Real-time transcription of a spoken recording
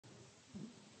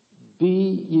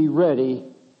Be ye ready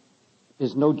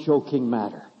is no joking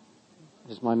matter,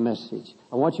 is my message.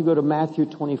 I want you to go to Matthew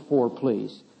 24,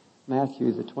 please.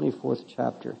 Matthew, the 24th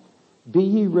chapter. Be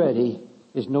ye ready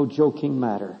is no joking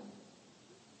matter.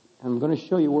 I'm going to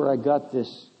show you where I got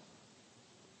this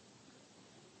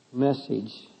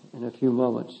message in a few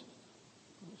moments.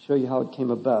 I'll show you how it came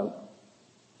about.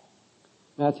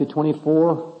 Matthew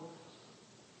 24.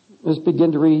 Let's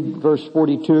begin to read verse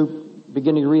 42.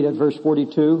 Beginning to read at verse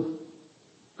 42.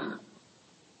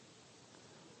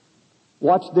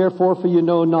 Watch therefore, for you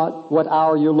know not what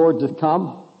hour your Lord doth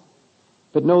come.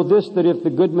 But know this, that if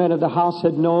the good man of the house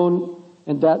had known,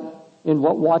 and that in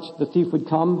what watch the thief would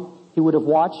come, he would have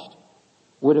watched,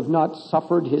 would have not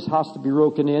suffered his house to be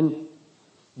broken in.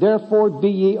 Therefore be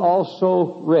ye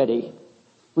also ready.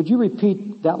 Would you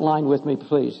repeat that line with me,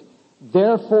 please?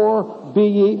 Therefore be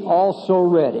ye also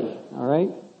ready. All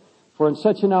right? For in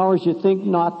such an hour as you think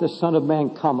not, the Son of Man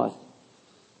cometh.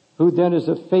 Who then is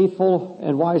a faithful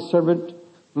and wise servant,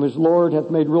 whom his Lord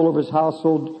hath made ruler of his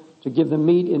household, to give them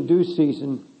meat in due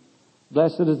season.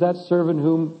 Blessed is that servant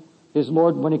whom his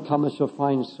Lord, when he cometh, shall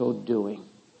find so doing.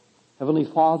 Heavenly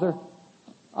Father,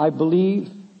 I believe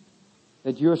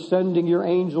that you're sending your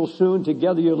angels soon to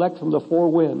gather your elect from the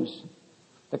four winds.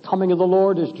 The coming of the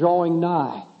Lord is drawing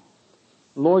nigh.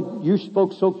 Lord, you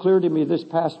spoke so clear to me this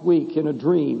past week in a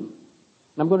dream.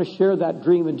 And I'm going to share that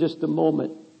dream in just a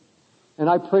moment. And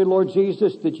I pray, Lord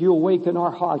Jesus, that you awaken our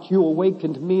hearts. You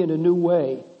awakened me in a new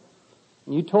way.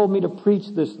 And you told me to preach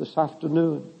this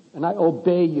afternoon. And I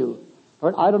obey you.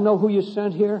 Lord, I don't know who you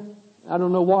sent here. I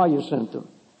don't know why you sent them.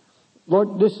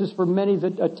 Lord, this is for many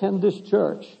that attend this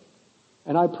church.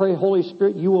 And I pray, Holy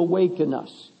Spirit, you awaken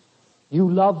us.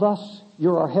 You love us.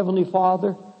 You're our Heavenly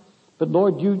Father. But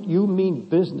Lord, you mean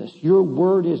business. Your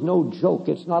word is no joke.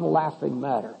 It's not a laughing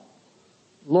matter.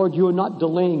 Lord, you are not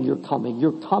delaying your coming.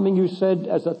 Your coming, you said,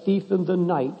 as a thief in the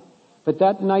night. But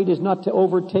that night is not to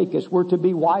overtake us. We're to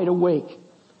be wide awake.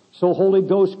 So Holy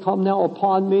Ghost, come now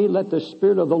upon me. Let the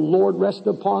Spirit of the Lord rest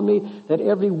upon me. That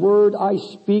every word I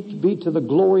speak be to the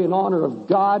glory and honor of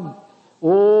God.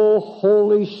 Oh,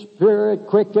 Holy Spirit,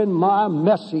 quicken my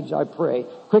message, I pray.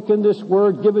 Quicken this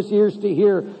word. Give us ears to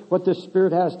hear what the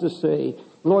Spirit has to say.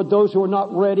 Lord, those who are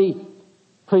not ready,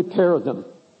 prepare them.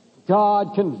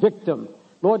 God, convict them.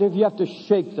 Lord, if you have to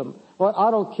shake them. Lord,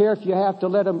 I don't care if you have to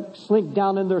let them slink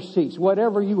down in their seats.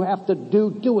 Whatever you have to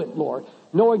do, do it, Lord.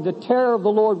 Knowing the terror of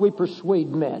the Lord, we persuade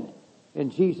men.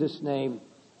 In Jesus' name,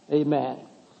 amen.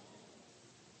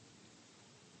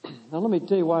 Now let me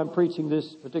tell you why I'm preaching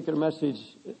this particular message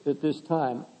at this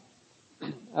time.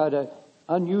 I had an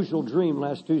unusual dream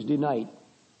last Tuesday night.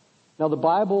 Now the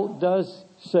Bible does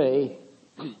say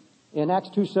in Acts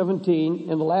 2:17,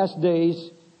 in the last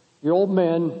days, your old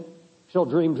men shall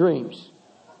dream dreams.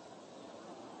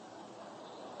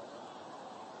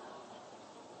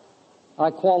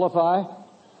 I qualify.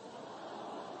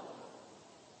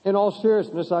 In all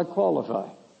seriousness, I qualify.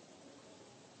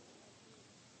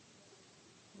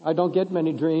 I don't get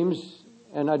many dreams,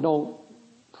 and I don't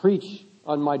preach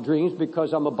on my dreams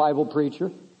because I'm a Bible preacher.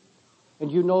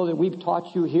 And you know that we've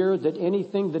taught you here that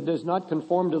anything that does not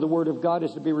conform to the Word of God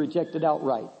is to be rejected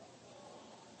outright.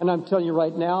 And I'm telling you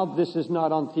right now, this is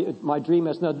not on my dream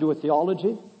has nothing to do with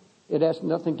theology. It has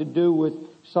nothing to do with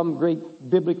some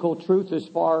great biblical truth as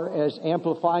far as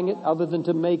amplifying it, other than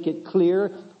to make it clear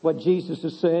what Jesus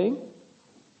is saying.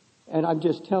 And I'm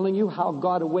just telling you how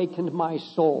God awakened my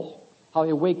soul, how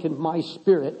He awakened my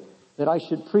spirit, that I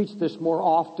should preach this more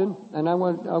often. And I'm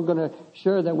going to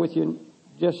share that with you in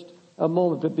just a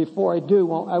moment. But before I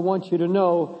do, I want you to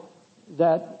know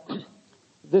that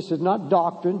this is not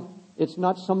doctrine. It's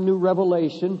not some new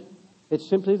revelation. It's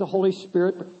simply the Holy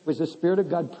Spirit. It was the Spirit of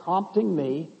God prompting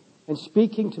me and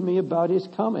speaking to me about His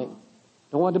coming.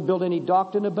 Don't want to build any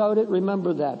doctrine about it.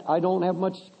 Remember that. I don't have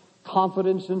much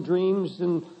confidence in dreams,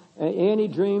 and any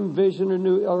dream, vision,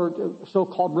 or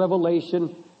so-called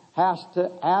revelation has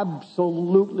to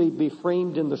absolutely be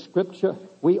framed in the Scripture.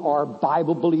 We are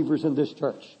Bible believers in this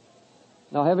church.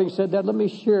 Now, having said that, let me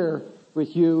share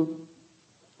with you,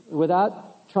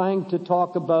 without trying to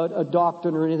talk about a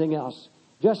doctrine or anything else,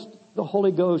 just the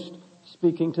Holy Ghost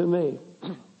speaking to me.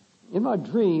 In my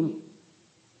dream,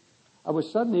 I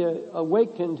was suddenly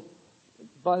awakened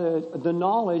by the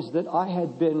knowledge that I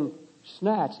had been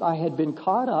snatched. I had been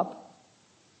caught up,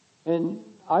 and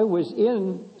I was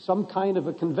in some kind of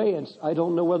a conveyance. I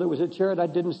don't know whether it was a chariot. I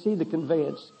didn't see the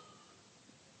conveyance.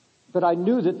 But I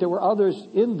knew that there were others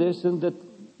in this, and that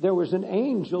there was an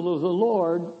angel of the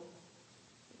Lord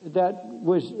that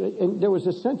was, and there was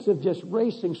a sense of just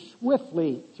racing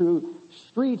swiftly through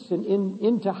streets and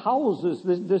into houses.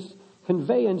 This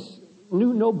conveyance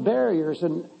knew no barriers,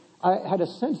 and I had a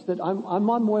sense that I'm on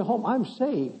my way home. I'm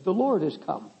saved. The Lord has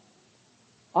come.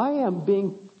 I am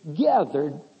being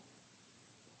gathered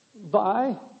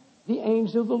by the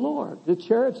angels of the Lord. The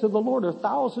chariots of the Lord are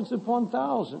thousands upon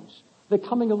thousands. The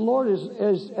coming of the Lord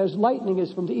is as lightning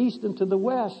is from the east and to the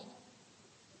west.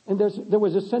 And there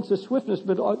was a sense of swiftness,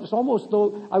 but it's almost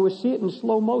though I would see it in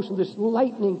slow motion. This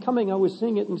lightning coming, I was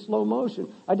seeing it in slow motion.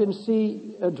 I didn't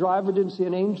see a driver, didn't see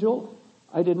an angel.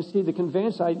 I didn't see the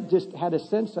conveyance. I just had a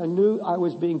sense. I knew I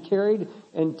was being carried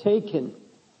and taken.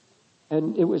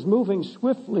 And it was moving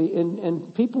swiftly,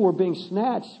 and people were being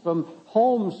snatched from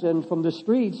homes and from the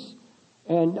streets.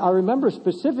 And I remember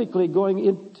specifically going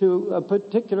into a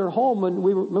particular home, and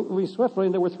we were moving swiftly,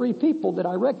 and there were 3 people that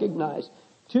I recognized.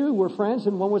 2 were friends,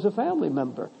 and 1 was a family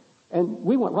member. And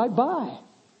we went right by.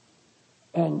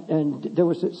 And there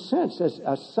was a sense,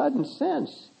 a sudden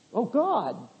sense, oh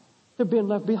God, they're being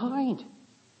left behind.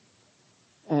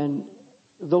 And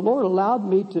the Lord allowed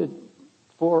me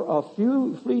for a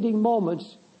few fleeting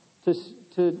moments,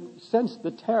 to sense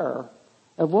the terror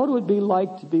of what it would be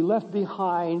like to be left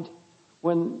behind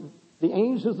when the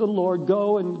angels of the Lord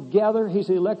go and gather his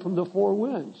elect from the 4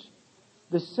 winds.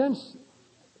 The sense,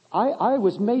 I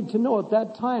was made to know at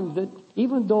that time that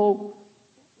even though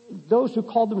those who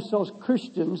called themselves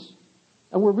Christians,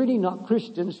 and were really not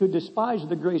Christians, who despised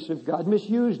the grace of God,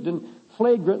 misused and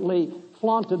flagrantly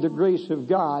flaunted the grace of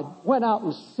God, went out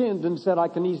and sinned and said, I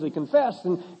can easily confess,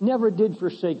 and never did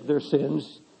forsake their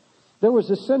sins. There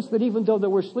was a sense that even though they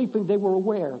were sleeping, they were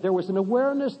aware. There was an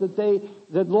awareness that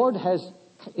the Lord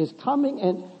is coming,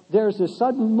 and there's a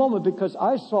sudden moment because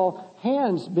I saw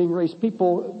hands being raised,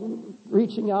 people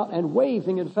reaching out and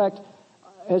waving. In fact,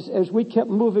 as we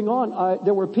kept moving on,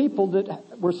 there were people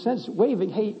that were waving,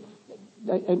 hey,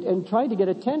 and trying to get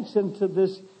attention to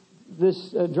this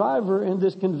driver and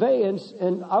this conveyance,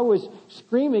 and I was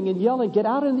screaming and yelling, get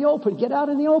out in the open, get out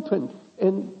in the open.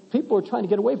 And people were trying to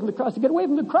get away from the crowd, get away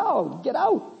from the crowd, get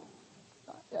out.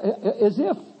 As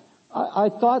if I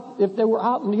thought if they were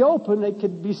out in the open, they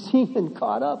could be seen and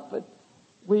caught up, but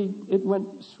it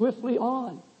went swiftly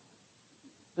on.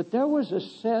 But there was a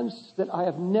sense that I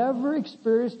have never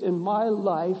experienced in my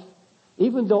life,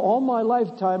 even though all my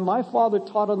lifetime, my father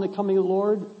taught on the coming of the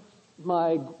Lord,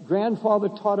 my grandfather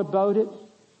taught about it.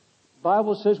 The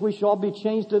Bible says we shall be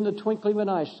changed in the twinkling of an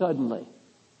eye suddenly.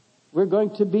 We're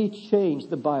going to be changed,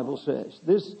 the Bible says.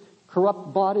 This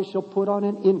corrupt body shall put on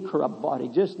an incorrupt body,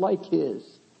 just like his.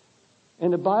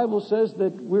 And the Bible says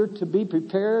that we're to be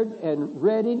prepared and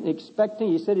ready and expecting.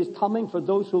 He said he's coming for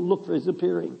those who look for his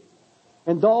appearing.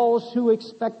 And those who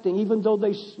expecting, even though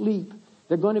they sleep,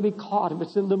 they're going to be caught if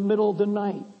it's in the middle of the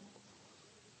night.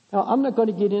 Now, I'm not going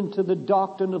to get into the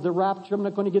doctrine of the rapture. I'm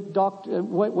not going to get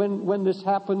when this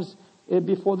happens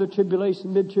before the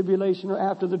tribulation, mid-tribulation, or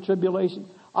after the tribulation.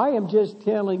 I am just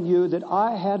telling you that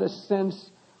I had a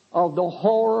sense of the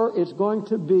horror it's going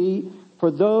to be for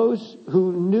those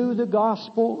who knew the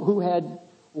gospel, who had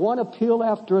one appeal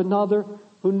after another,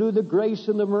 who knew the grace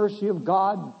and the mercy of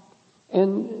God,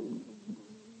 and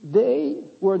they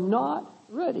were not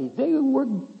ready. They were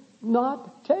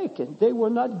not taken. They were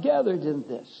not gathered in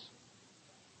this.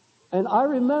 And I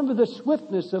remember the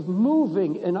swiftness of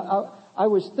moving, and I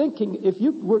was thinking, if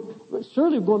you were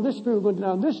surely going this street, going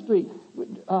down this street,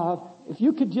 if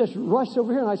you could just rush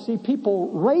over here, and I see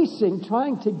people racing,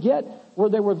 trying to get where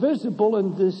they were visible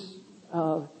in this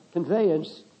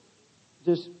conveyance,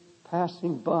 just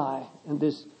passing by, and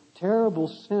this terrible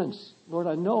sense, Lord,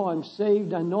 I know I'm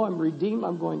saved, I know I'm redeemed,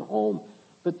 I'm going home.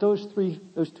 But those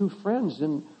 2 friends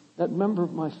and that member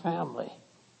of my family,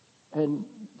 and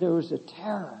there was a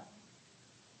terror.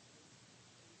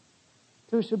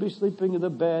 2 shall be sleeping in the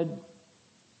bed,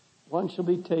 1 shall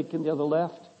be taken, the other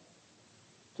left.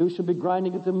 2 shall be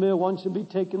grinding at the mill, 1 shall be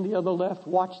taken, the other left.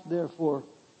 Watch therefore.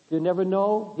 You never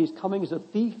know. He's coming as a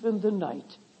thief in the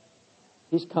night.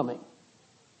 He's coming.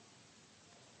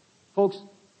 Folks,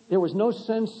 there was no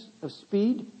sense of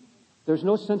speed. There's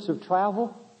no sense of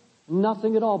travel.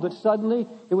 Nothing at all. But suddenly,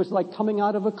 it was like coming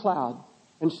out of a cloud.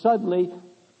 And suddenly,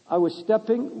 I was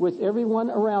stepping with everyone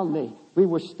around me. We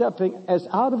were stepping as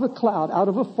out of a cloud, out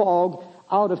of a fog,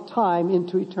 out of time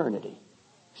into eternity.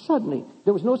 Suddenly,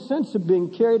 there was no sense of being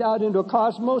carried out into a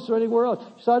cosmos or anywhere else.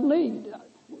 Suddenly,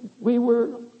 we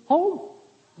were home.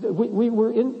 We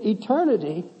were in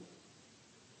eternity.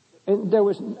 And there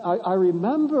was, I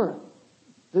remember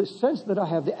the sense that I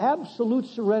have the absolute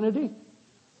serenity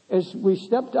as we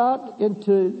stepped out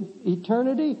into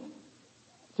eternity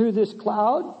through this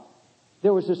cloud.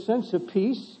 There was a sense of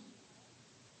peace.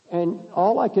 And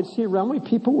all I could see around me,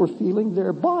 people were feeling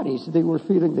their bodies. They were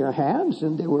feeling their hands,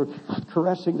 and they were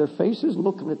caressing their faces,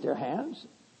 looking at their hands.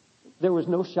 There was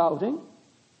no shouting.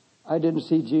 I didn't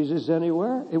see Jesus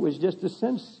anywhere. It was just a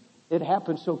sense. It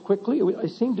happened so quickly.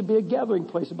 It seemed to be a gathering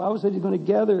place. The Bible said he's going to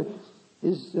gather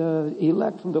his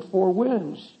elect from the four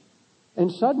winds. And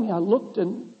suddenly I looked,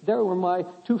 and there were my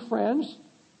two friends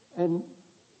and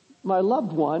my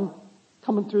loved one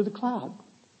coming through the cloud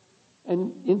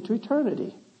and into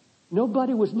eternity.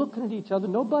 Nobody was looking at each other.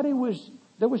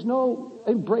 There was no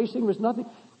embracing. There was nothing.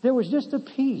 There was just a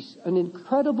peace, an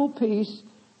incredible peace.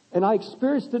 And I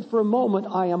experienced it for a moment.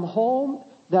 I am home.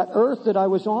 That earth that I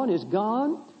was on is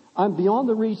gone. I'm beyond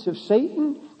the reach of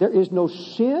Satan. There is no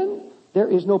sin. There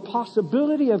is no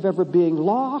possibility of ever being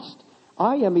lost.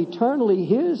 I am eternally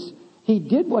His. He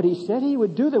did what He said He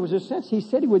would do. There was a sense He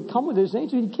said He would come with His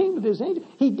angels. He came with His angels.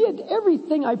 He did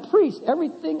everything I preached,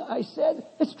 everything I said.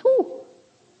 It's true.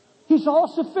 He's all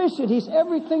sufficient. He's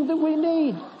everything that we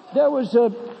need. There was a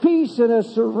peace and a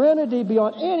serenity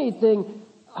beyond anything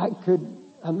I could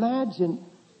imagine.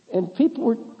 And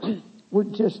people were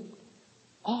just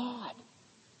awed.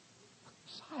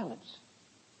 Silence.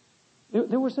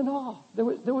 There was an awe.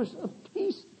 There was a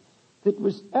peace that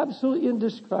was absolutely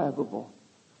indescribable.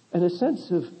 And a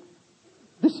sense of,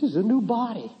 this is a new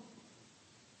body.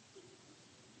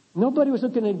 Nobody was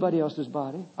looking at anybody else's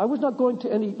body. I was not going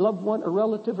to any loved one or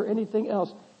relative or anything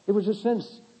else. It was a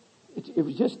sense, it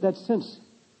was just that sense,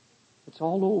 it's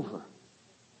all over.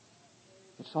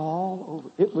 It's all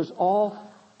over. It was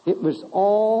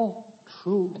all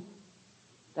true.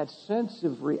 That sense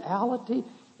of reality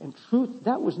and truth,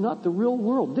 that was not the real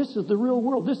world. This is the real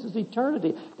world. This is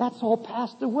eternity. That's all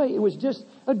passed away. It was just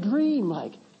a dream,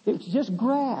 like. It's just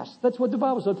grass. That's what the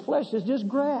Bible said. Flesh is just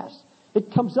grass.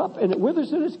 It comes up and it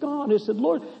withers and it's gone. It said,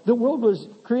 Lord, the world was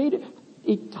created.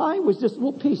 Time was just a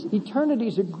little piece. Eternity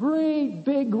is a great,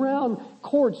 big, round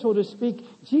cord, so to speak.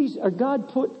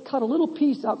 God cut a little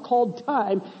piece out called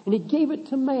time, and He gave it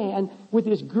to man with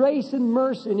His grace and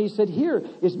mercy. And He said, here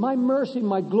is my mercy,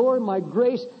 my glory, my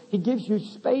grace. He gives you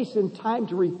space and time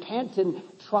to repent and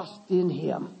trust in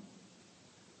Him.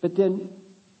 But then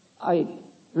I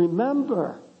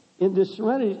remember in this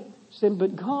serenity saying,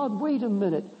 but God, wait a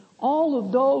minute. All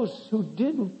of those who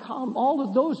didn't come, all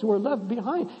of those who were left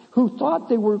behind, who thought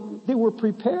they were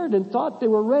prepared and thought they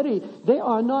were ready, they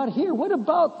are not here. What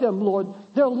about them, Lord?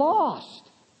 They're lost.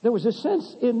 There was a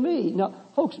sense in me. Now,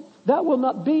 folks, that will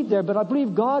not be there, but I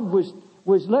believe God was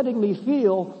letting me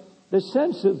feel the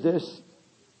sense of this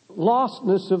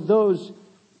lostness of those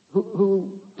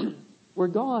who were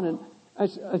gone. And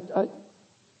I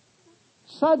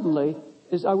suddenly,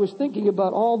 as I was thinking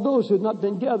about all those who had not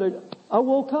been gathered, I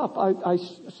woke up. I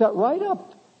sat right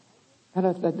up. And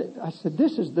I said,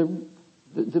 this is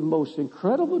the most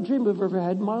incredible dream I've ever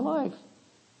had in my life.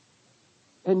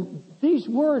 And these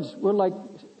words were like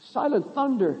silent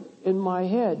thunder in my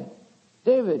head.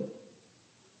 David,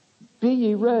 be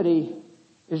ye ready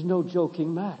is no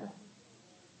joking matter.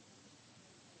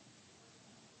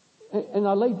 And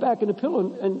I laid back in the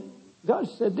pillow and God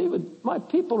said, David, my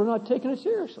people are not taking it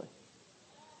seriously.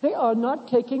 They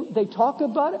talk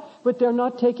about it, but they're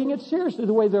not taking it seriously.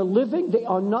 The way they're living, they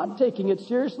are not taking it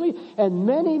seriously. And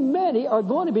many, many are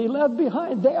going to be left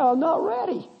behind. They are not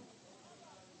ready.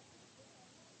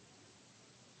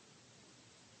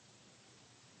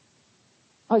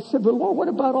 I said, but Lord, what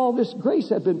about all this grace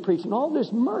I've been preaching, all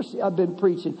this mercy I've been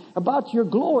preaching, about your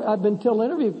glory? I've been telling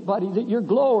everybody that your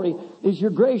glory is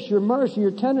your grace, your mercy,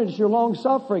 your tenderness, your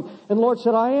long-suffering. And the Lord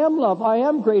said, I am love, I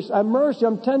am grace, I'm mercy,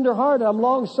 I'm tender-hearted, I'm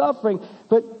long-suffering.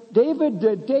 But David,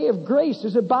 the day of grace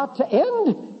is about to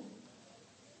end.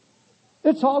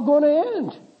 It's all going to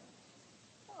end.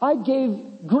 I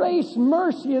gave grace,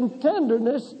 mercy, and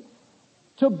tenderness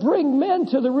to bring men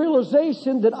to the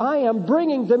realization that I am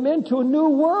bringing them into a new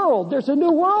world. There's a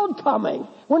new world coming.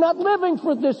 We're not living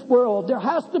for this world. There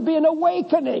has to be an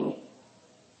awakening.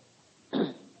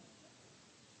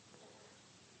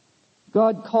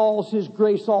 God calls His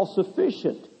grace all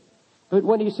sufficient. But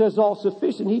when He says all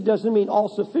sufficient, He doesn't mean all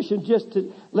sufficient just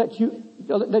to let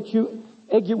you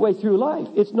egg your way through life.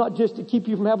 It's not just to keep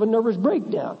you from having a nervous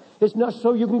breakdown. It's not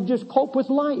so you can just cope with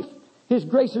life. His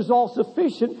grace is all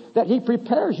sufficient that He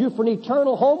prepares you for an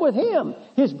eternal home with Him.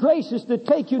 His grace is to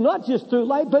take you not just through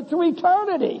life, but through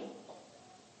eternity.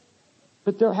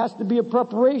 But there has to be a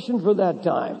preparation for that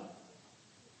time.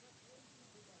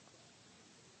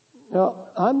 Now,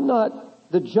 I'm not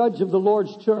the judge of the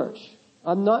Lord's church.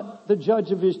 I'm not the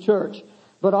judge of His church.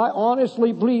 But I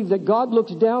honestly believe that God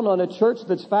looks down on a church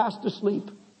that's fast asleep.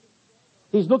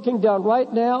 He's looking down right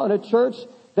now on a church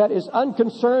that is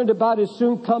unconcerned about his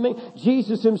soon coming.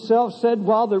 Jesus himself said,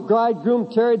 while the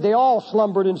bridegroom tarried, they all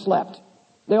slumbered and slept.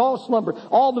 They all slumbered.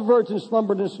 All the virgins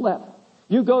slumbered and slept.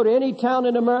 You go to any town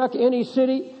in America, any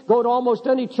city, go to almost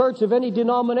any church of any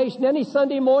denomination, any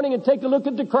Sunday morning and take a look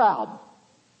at the crowd.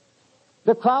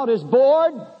 The crowd is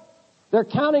bored. They're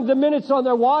counting the minutes on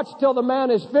their watch till the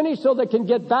man is finished so they can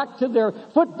get back to their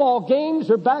football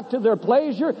games or back to their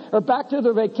pleasure or back to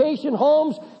their vacation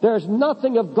homes. There's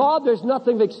nothing of God. There's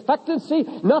nothing of expectancy.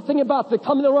 Nothing about the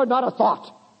coming of the Lord. Not a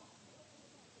thought.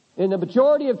 In the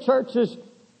majority of churches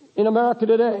in America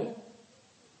today.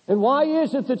 And why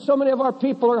is it that so many of our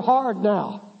people are hard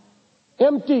now?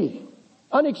 Empty.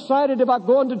 Unexcited about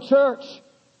going to church.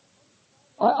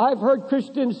 I've heard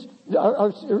Christians,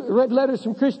 read letters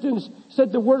from Christians,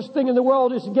 said the worst thing in the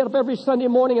world is to get up every Sunday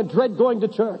morning and dread going to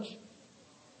church.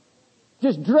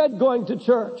 Just dread going to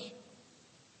church.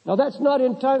 Now that's not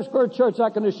in Times Square Church, I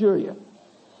can assure you.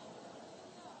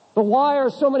 But why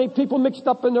are so many people mixed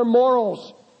up in their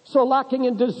morals, so lacking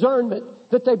in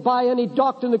discernment that they buy any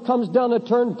doctrine that comes down the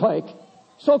turnpike?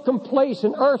 So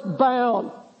complacent,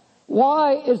 earthbound.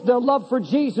 Why is their love for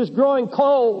Jesus growing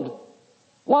cold?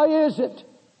 Why is it?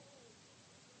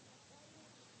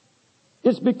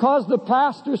 It's because the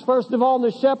pastors, first of all,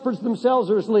 and the shepherds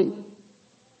themselves are asleep.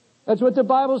 That's what the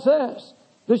Bible says.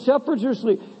 The shepherds are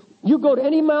asleep. You go to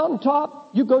any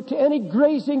mountaintop, you go to any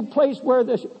grazing place where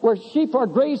sheep are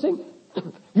grazing.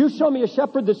 You show me a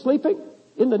shepherd that's sleeping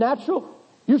in the natural.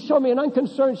 You show me an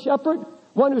unconcerned shepherd,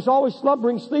 one who's always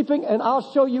slumbering, sleeping, and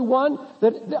I'll show you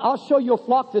a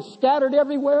flock that's scattered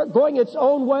everywhere, going its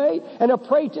own way, and a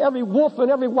prey to every wolf and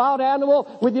every wild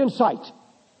animal within sight.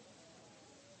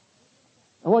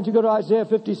 I want you to go to Isaiah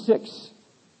 56.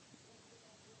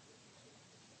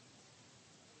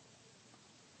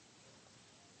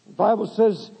 The Bible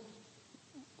says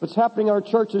what's happening in our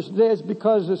churches today is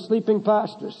because of sleeping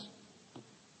pastors.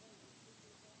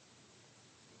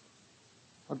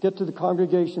 I'll get to the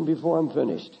congregation before I'm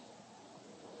finished.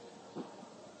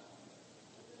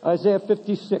 Isaiah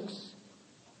 56.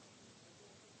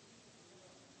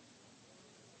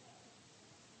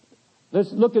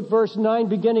 Let's look at verse 9,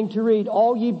 beginning to read.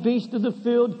 All ye beasts of the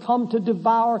field come to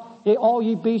devour, yea, all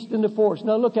ye beasts in the forest.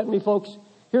 Now look at me, folks.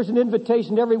 Here's an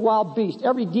invitation to every wild beast,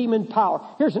 every demon power.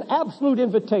 Here's an absolute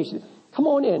invitation. Come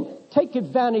on in. Take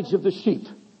advantage of the sheep.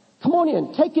 Come on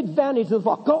in. Take advantage of the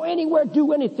flock. Go anywhere,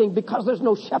 do anything, because there's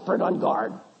no shepherd on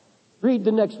guard. Read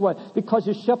the next one. Because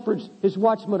his shepherds, his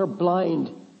watchmen are blind.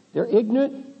 They're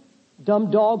ignorant,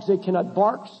 dumb dogs. They cannot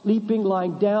bark, sleeping,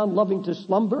 lying down, loving to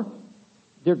slumber.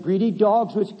 They're greedy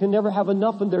dogs which can never have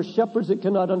enough, and they're shepherds that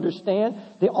cannot understand.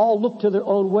 They all look to their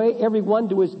own way, every one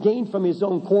to his gain from his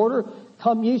own quarter.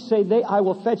 Come ye, say they, I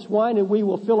will fetch wine, and we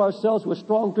will fill ourselves with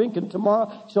strong drink, and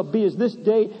tomorrow shall be as this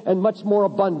day, and much more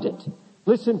abundant.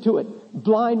 Listen to it.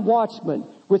 Blind watchmen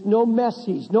with no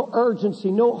message, no urgency,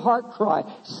 no heart cry,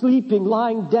 sleeping,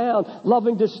 lying down,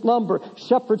 loving to slumber,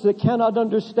 shepherds that cannot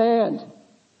understand.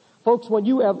 Folks, when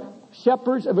you have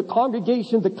shepherds of a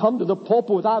congregation that come to the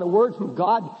pulpit without a word from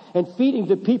God and feeding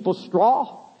the people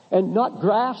straw and not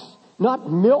grass, not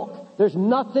milk, there's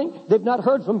nothing. They've not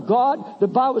heard from God. The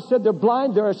Bible said they're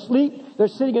blind, they're asleep, they're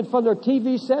sitting in front of their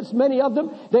TV sets, many of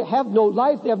them. They have no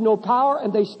life, they have no power,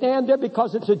 and they stand there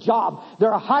because it's a job.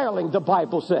 They're a hireling, the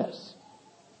Bible says.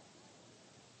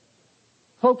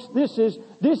 Folks, this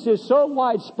is so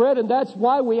widespread, and that's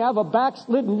why we have a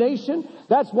backslidden nation.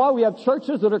 That's why we have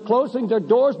churches that are closing their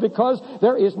doors, because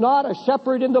there is not a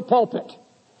shepherd in the pulpit.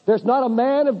 There's not a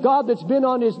man of God that's been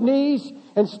on his knees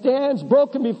and stands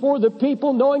broken before the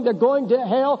people, knowing they're going to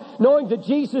hell, knowing that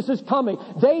Jesus is coming.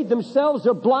 They themselves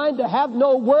are blind to have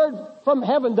no word from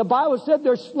heaven. The Bible said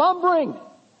they're slumbering.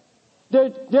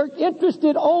 They're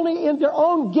interested only in their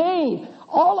own gain.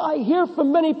 All I hear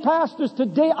from many pastors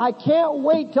today, I can't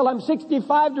wait till I'm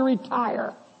 65 to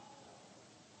retire.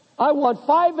 I want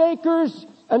 5 acres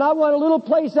and I want a little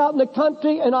place out in the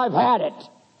country, and I've had it.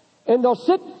 And they'll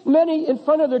sit many in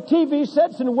front of their TV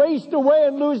sets and waste away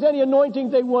and lose any anointing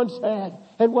they once had.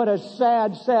 And what a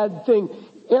sad, sad thing.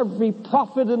 Every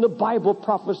prophet in the Bible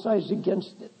prophesies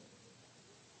against it.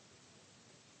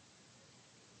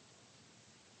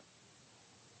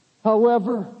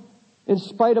 However, in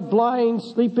spite of blind,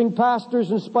 sleeping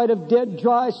pastors, in spite of dead,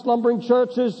 dry, slumbering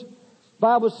churches, the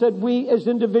Bible said we as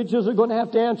individuals are going to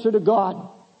have to answer to God.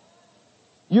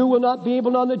 You will not be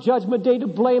able on the judgment day to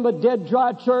blame a dead,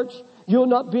 dry church. You'll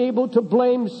not be able to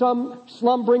blame some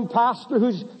slumbering pastor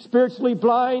who's spiritually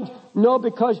blind. No,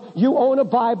 because you own a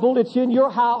Bible. It's in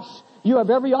your house. You have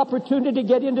every opportunity to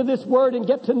get into this Word and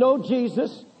get to know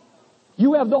Jesus.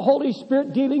 You have the Holy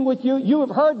Spirit dealing with you. You have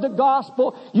heard the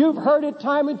gospel. You've heard it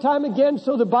time and time again.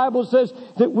 So the Bible says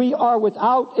that we are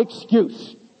without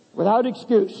excuse. Without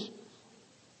excuse.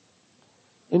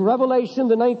 In Revelation,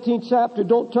 the 19th chapter,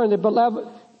 don't turn there, but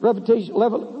Revelation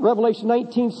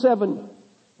 19:7.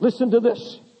 Listen to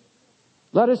this.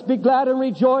 Let us be glad and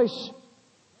rejoice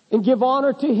and give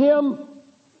honor to Him,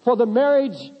 for the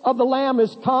marriage of the Lamb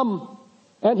is come,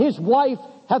 and His wife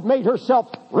hath made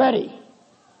herself ready.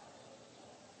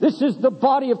 This is the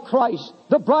body of Christ.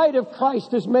 The bride of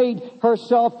Christ has made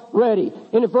herself ready.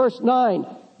 In verse 9,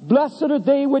 blessed are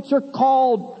they which are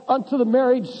called unto the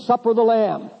marriage supper of the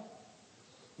Lamb.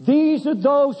 These are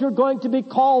those who are going to be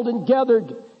called and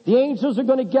gathered. The angels are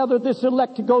going to gather this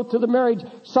elect to go to the marriage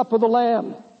supper of the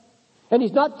Lamb. And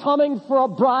He's not coming for a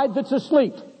bride that's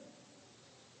asleep.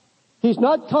 He's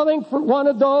not coming for one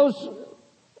of those.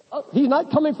 He's not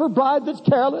coming for a bride that's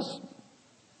careless.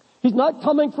 He's not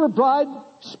coming for a bride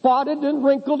spotted and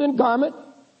wrinkled in garment.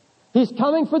 He's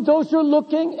coming for those who are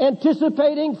looking,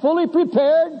 anticipating, fully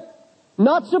prepared,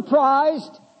 not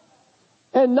surprised,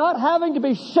 and not having to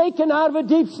be shaken out of a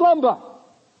deep slumber.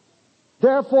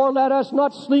 Therefore, let us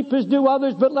not sleep as do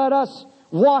others, but let us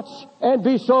watch and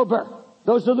be sober.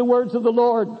 Those are the words of the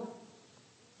Lord.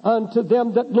 Unto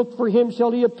them that look for Him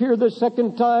shall He appear the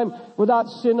second time without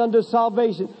sin unto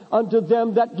salvation. Unto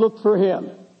them that look for Him.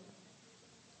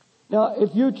 Now,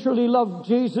 if you truly love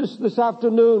Jesus this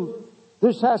afternoon,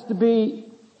 this has to be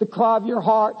the cry of your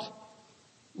heart.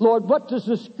 Lord, what does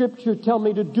the Scripture tell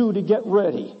me to do to get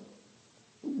ready?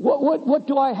 What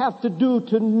do I have to do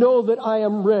to know that I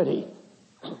am ready?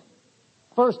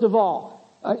 First of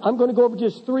all, I'm going to go over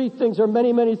just three things. There are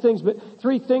many, many things, but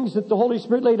three things that the Holy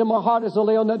Spirit laid in my heart as I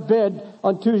lay on that bed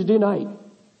on Tuesday night.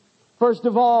 First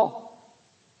of all,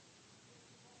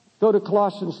 go to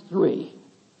Colossians 3.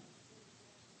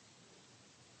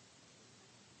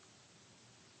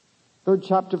 Third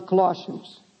chapter of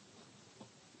Colossians.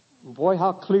 Boy,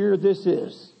 how clear this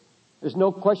is. There's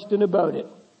no question about it.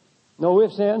 No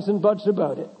ifs, ands, and buts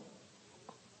about it.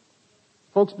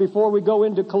 Folks, before we go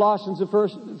into Colossians,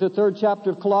 the third chapter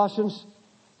of Colossians,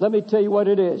 let me tell you what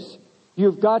it is.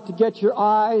 You've got to get your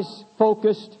eyes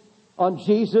focused on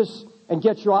Jesus and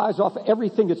get your eyes off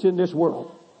everything that's in this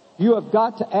world. You have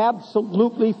got to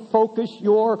absolutely focus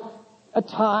your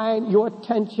time, your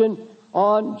attention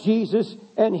on Jesus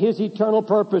and His eternal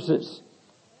purposes.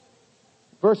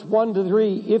 Verse 1 to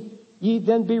 3, if ye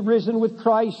then be risen with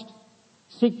Christ,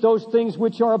 seek those things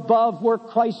which are above, where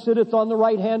Christ sitteth on the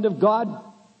right hand of God.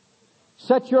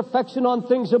 Set your affection on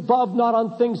things above, not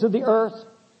on things of the earth.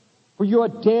 For you are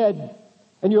dead,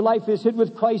 and your life is hid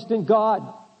with Christ in God.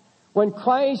 When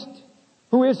Christ,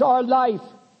 who is our life,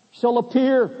 shall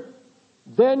appear,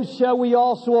 then shall we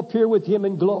also appear with Him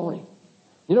in glory.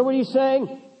 You know what He's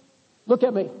saying? Look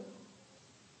at me.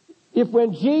 If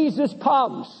when Jesus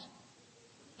comes,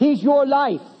 He's your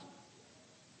life,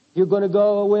 you're going to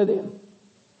go with Him.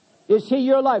 Is He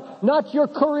your life? Not your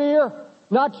career,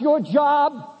 not your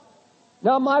job.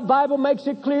 Now, my Bible makes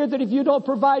it clear that if you don't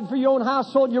provide for your own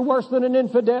household, you're worse than an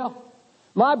infidel.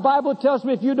 My Bible tells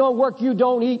me if you don't work, you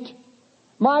don't eat.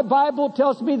 My Bible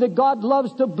tells me that God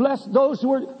loves to bless those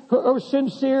who are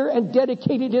sincere and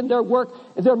dedicated in their work,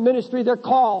 their ministry, their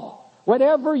call.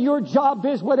 Whatever your job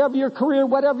is, whatever your career,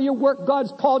 whatever your work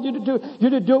God's called you to do,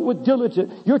 you're to do it with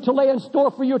diligence. You're to lay in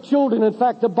store for your children. In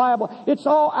fact, the Bible, it's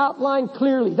all outlined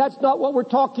clearly. That's not what we're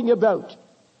talking about.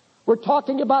 We're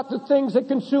talking about the things that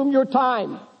consume your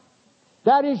time.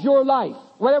 That is your life.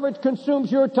 Whatever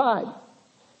consumes your time.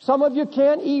 Some of you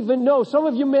can't even know. Some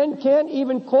of you men can't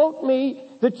even quote me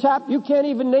you can't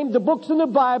even name the books in the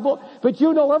Bible, but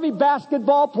you know every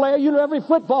basketball player, you know every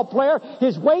football player,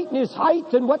 his weight and his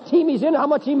height and what team he's in, how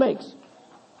much he makes.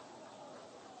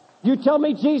 You tell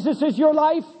me Jesus is your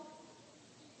life?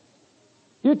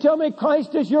 You tell me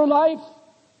Christ is your life?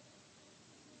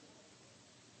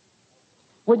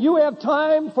 When you have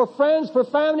time for friends, for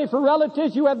family, for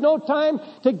relatives, you have no time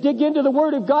to dig into the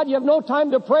Word of God. You have no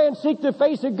time to pray and seek the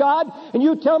face of God. And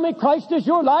you tell me Christ is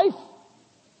your life?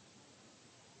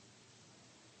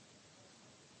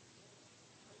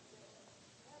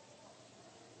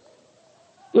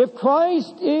 If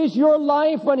Christ is your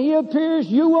life, when He appears,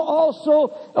 you will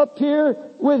also appear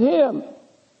with Him.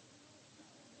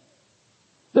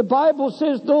 The Bible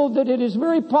says, though, that it is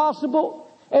very possible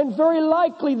and very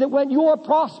likely that when you are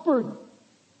prospered,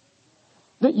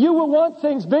 that you will want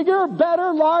things bigger,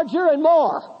 better, larger, and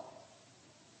more.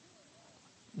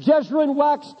 Jezreel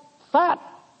waxed fat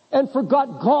and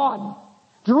forgot God.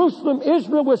 Jerusalem,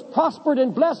 Israel was prospered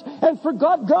and blessed and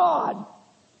forgot God.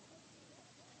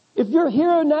 If you're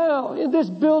here now in this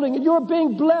building and you're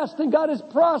being blessed and God is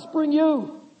prospering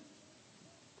you,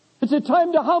 it's a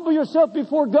time to humble yourself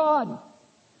before God.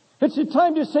 It's a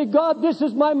time to say, God, this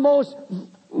is my most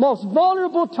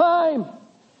vulnerable time,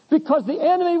 because the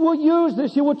enemy will use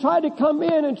this. He will try to come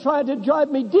in and try to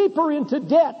drive me deeper into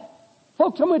debt.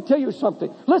 Folks, I'm going to tell you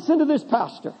something. Listen to this,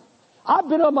 pastor. I've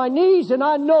been on my knees and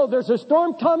I know there's a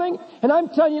storm coming, and I'm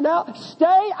telling you now,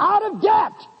 stay out of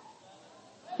debt.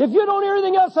 If you don't hear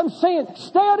anything else I'm saying,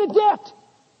 stay out of debt.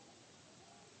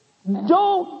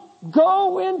 Don't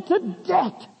go into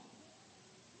debt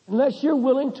unless you're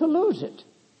willing to lose it.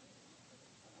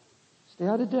 Stay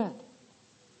out of debt.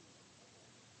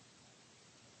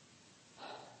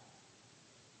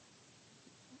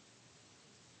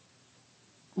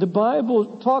 The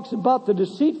Bible talks about the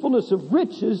deceitfulness of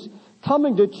riches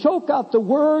coming to choke out the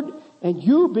word, and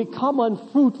you become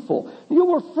unfruitful. You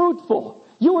were fruitful.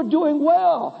 You were doing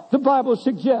well, the Bible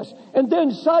suggests. And then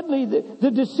suddenly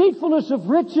the deceitfulness of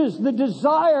riches, the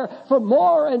desire for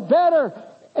more and better,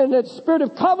 and that spirit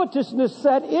of covetousness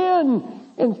set in,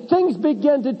 and things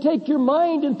begin to take your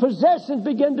mind, and possessions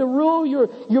begin to rule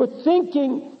your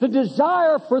thinking, the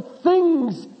desire for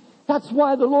things. That's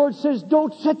why the Lord says,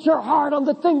 don't set your heart on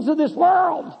the things of this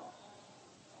world,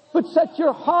 but set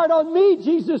your heart on me.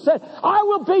 Jesus said, I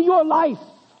will be your life.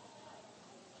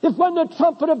 If when the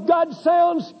trumpet of God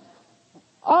sounds,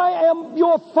 I am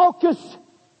your focus.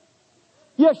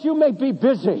 Yes, you may be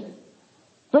busy,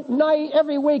 but night,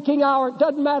 every waking hour, it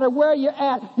doesn't matter where you're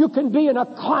at. You can be in a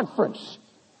conference.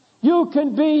 You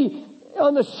can be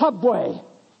on the subway.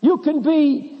 You can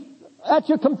be at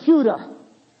your computer.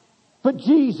 But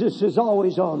Jesus is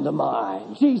always on the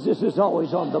mind. Jesus is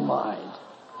always on the mind.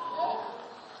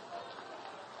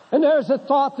 And there's a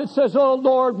thought that says, oh,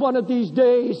 Lord, one of these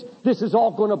days, this is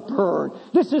all going to burn.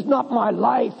 This is not my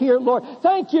life here, Lord.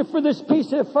 Thank you for this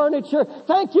piece of furniture.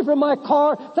 Thank you for my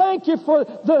car. Thank you for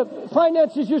the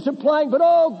finances you're supplying. But,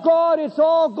 oh, God, it's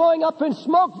all going up in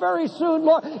smoke very soon,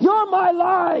 Lord. You're my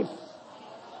life.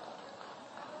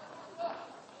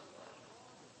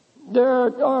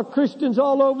 There are Christians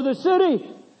all over the city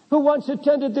who once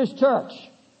attended this church.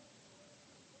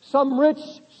 Some rich,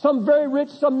 some very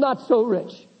rich, some not so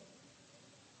rich.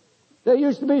 They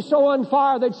used to be so on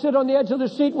fire, they'd sit on the edge of the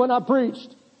seat when I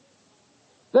preached.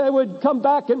 They would come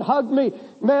back and hug me.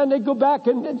 Man, they'd go back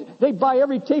and they'd buy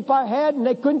every tape I had, and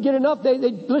they couldn't get enough. They'd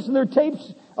listen to their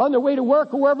tapes on their way to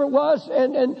work or wherever it was,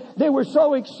 and they were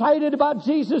so excited about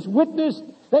Jesus' witness,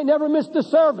 they never missed a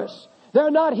service.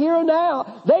 They're not here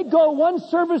now. They go one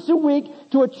service a week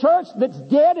to a church that's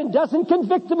dead and doesn't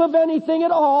convict them of anything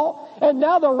at all. And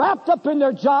now they're wrapped up in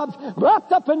their jobs,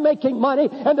 wrapped up in making money,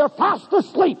 and they're fast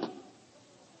asleep.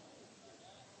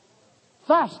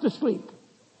 Fast asleep.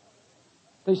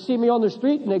 They see me on the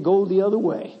street and they go the other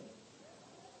way,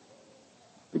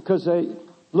 because they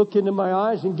look into my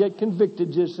eyes and get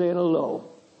convicted just saying hello.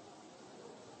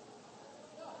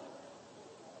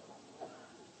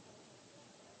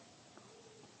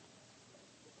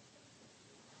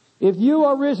 If you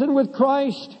are risen with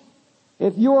Christ,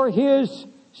 if you are His,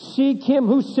 seek Him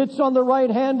who sits on the right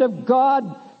hand of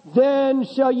God, then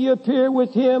shall ye appear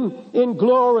with Him in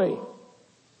glory.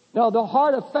 Now, the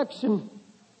heart affection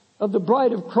of the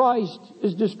bride of Christ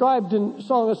is described in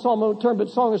Song of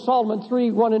Solomon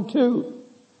 3, 1 and 2.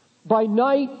 By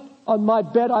night on my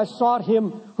bed I sought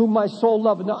Him whom my soul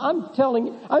loved. Now, I'm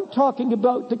talking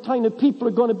about the kind of people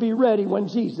who are going to be ready when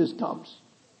Jesus comes.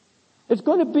 It's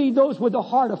going to be those with a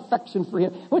heart affection for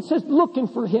Him. When it says looking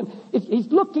for Him, He's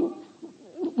looking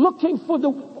for the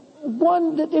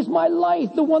one that is my life,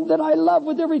 the one that I love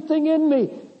with everything in me.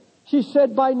 She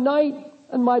said, by night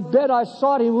on my bed I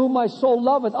sought Him whom my soul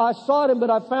loveth. I sought Him, but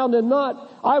I found Him not.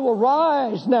 I will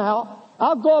rise now.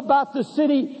 I'll go about the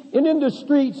city and in the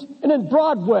streets and in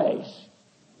Broadways.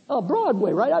 Oh,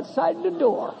 Broadway, right outside the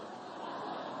door.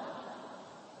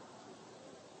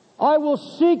 I will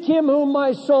seek Him whom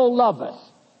my soul loveth.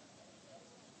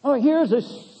 Oh, here's a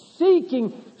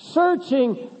seeking,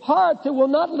 searching heart that will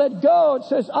not let go. It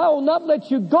says, I will not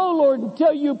let you go, Lord,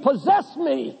 until you possess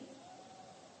me.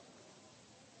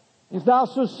 If thou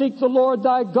shalt seek the Lord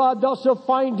thy God, thou shalt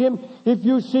find Him if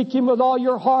you seek Him with all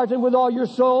your heart and with all your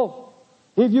soul.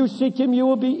 If you seek Him, He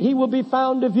will be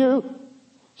found of you.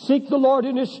 Seek the Lord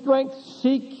in His strength.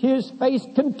 Seek His face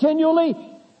continually.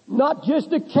 Not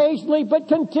just occasionally, but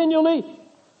continually.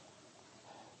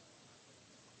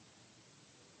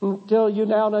 I'll tell you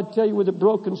now, and I tell you with a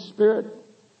broken spirit,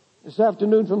 this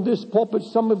afternoon from this pulpit,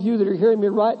 some of you that are hearing me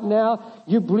right now,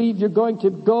 you believe you're going to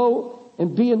go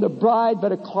and be in the bride,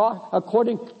 but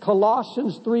according to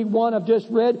Colossians 3:1 I've just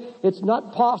read, it's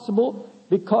not possible,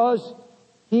 because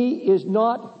He is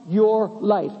not your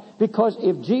life. Because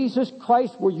if Jesus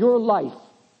Christ were your life,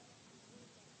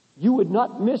 you would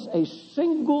not miss a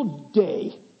single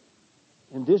day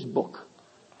in this book.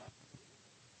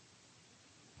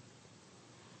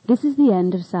 This is the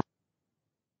end of Psalm.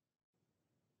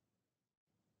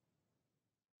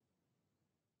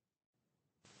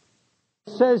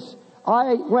 It says,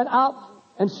 I went out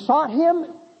and sought him.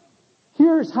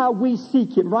 Here's how we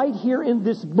seek him, right here in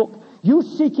this book. You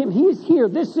seek him. He's here.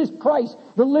 This is Christ,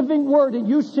 the living Word, and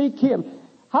you seek him.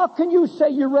 How can you say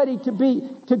you're ready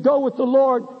to go with the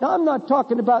Lord? Now, I'm not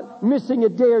talking about missing a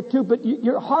day or two, but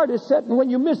your heart is set, and when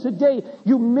you miss a day,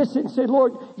 you miss it and say,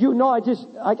 Lord, you know,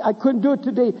 I couldn't do it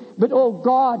today, but oh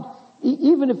God,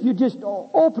 even if you just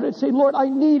open it and say, Lord, I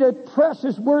need a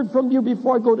precious word from you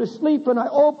before I go to sleep, and I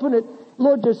open it,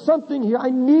 Lord, there's something here.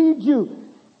 I need you.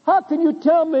 How can you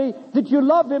tell me that you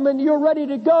love him and you're ready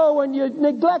to go and you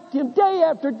neglect him day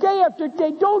after day after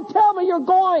day? Don't tell me you're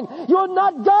going. You're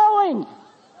not going.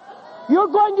 You're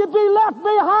going to be left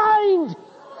behind.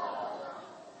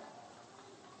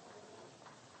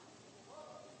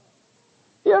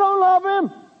 You don't love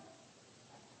him.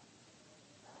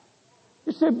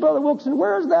 You say, Brother Wilkerson,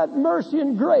 where is that mercy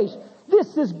and grace?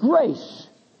 This is grace.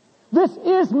 This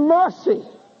is mercy.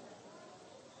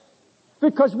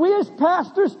 Because we as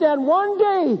pastors stand one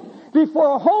day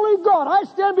before a holy God. I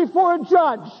stand before a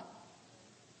judge.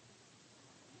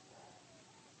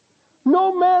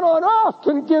 No man on earth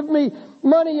can give me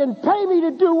money and pay me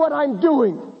to do what I'm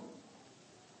doing.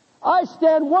 I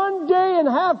stand one day and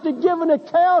have to give an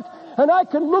account, and I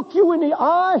can look you in the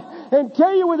eye and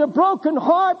tell you with a broken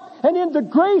heart and in the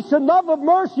grace and love of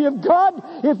mercy of God,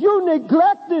 if you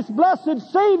neglect this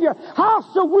blessed Savior, how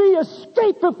shall we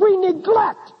escape if we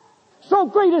neglect so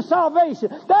great a salvation?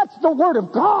 That's the Word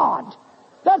of God.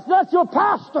 That's your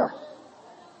pastor.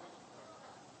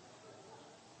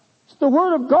 It's the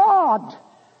Word of God.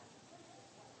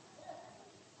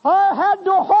 I had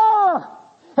no horror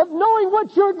of knowing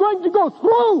what you're going to go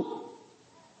through.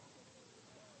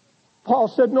 Paul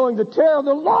said, knowing the terror of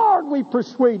the Lord, we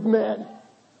persuade men.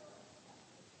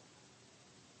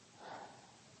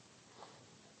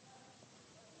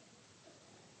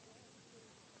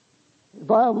 The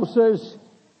Bible says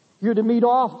you're to meet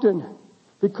often,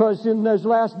 because in those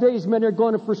last days men are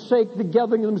going to forsake the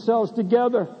gathering themselves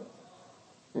together.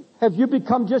 Have you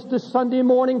become just a Sunday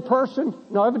morning person?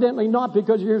 No, evidently not,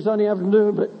 because you're here Sunday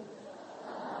afternoon, but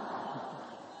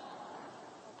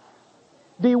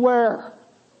beware.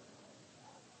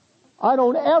 I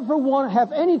don't ever want to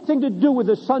have anything to do with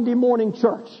a Sunday morning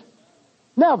church.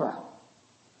 Never.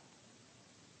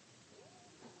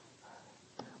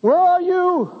 Where are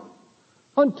you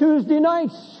on Tuesday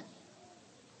nights?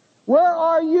 Where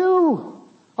are you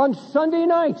on Sunday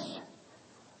nights?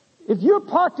 If you're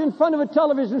parked in front of a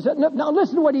television and said, now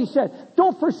listen to what he said.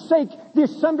 Don't forsake the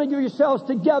assembling of yourselves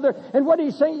together. And what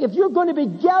he's saying, if you're going to be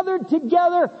gathered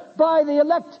together by the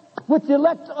elect, with the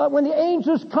elect, when the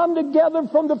angels come together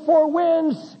from the four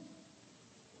winds,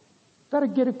 better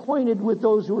get acquainted with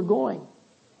those who are going.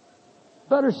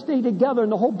 Better stay together,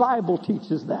 and the whole Bible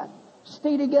teaches that.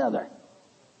 Stay together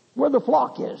where the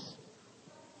flock is.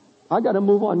 I got to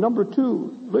move on. Number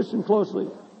 2, listen closely.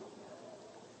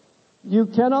 You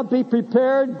cannot be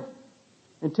prepared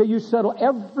until you settle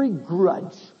every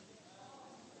grudge,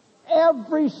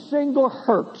 every single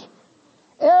hurt,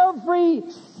 every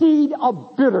seed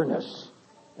of bitterness.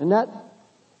 And that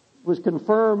was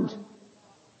confirmed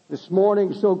this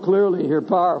morning so clearly here,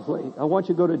 powerfully. I want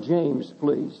you to go to James,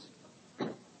 please.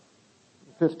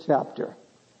 5th chapter.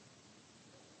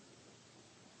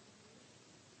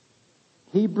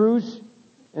 Hebrews,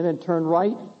 and then turn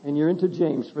right, and you're into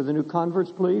James. For the new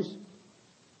converts, please.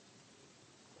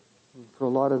 For a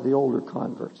lot of the older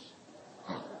converts.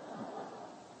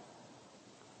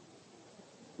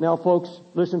 Now, folks,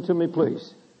 listen to me,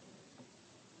 please.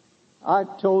 I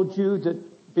told you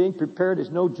that being prepared is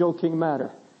no joking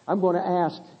matter. I'm going to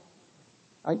ask,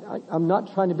 I'm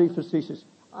not trying to be facetious.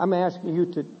 I'm asking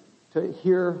you to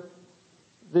hear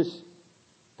this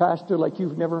pastor like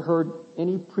you've never heard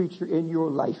any preacher in your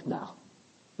life now.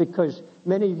 Because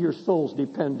many of your souls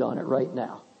depend on it right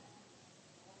now.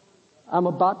 I'm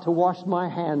about to wash my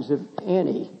hands of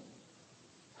any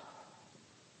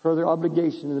further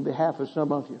obligation in behalf of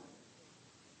some of you.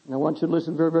 And I want you to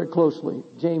listen very, very closely.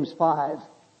 James 5,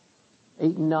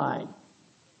 8 and 9.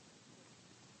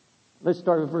 Let's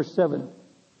start with verse 7.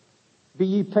 Be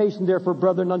ye patient, therefore,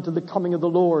 brethren, unto the coming of the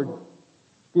Lord.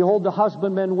 Behold, the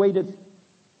husbandman waiteth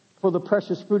for the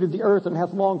precious fruit of the earth, and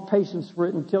hath long patience for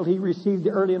it, until he receive the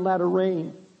early and latter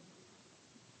rain.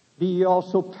 Be ye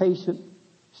also patient.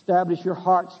 Establish your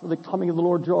hearts, for the coming of the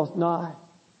Lord draweth nigh.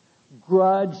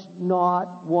 Grudge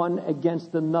not one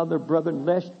against another, brethren,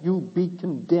 lest you be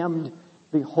condemned.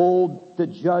 Behold, the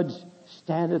judge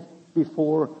standeth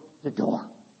before the door.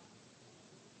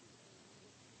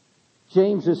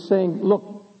 James is saying,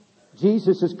 look,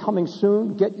 Jesus is coming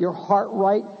soon. Get your heart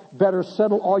right. Better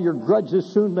settle all your grudges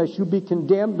soon, lest you be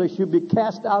condemned, lest you be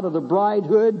cast out of the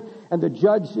bridehood. And the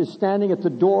judge is standing at the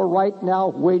door right now,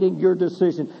 waiting your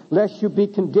decision, lest you be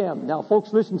condemned. Now,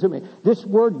 folks, listen to me. This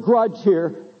word grudge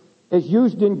here, as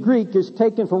used in Greek, is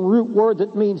taken from a root word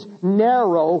that means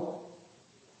narrow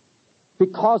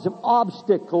because of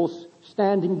obstacles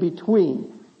standing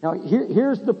between. Now,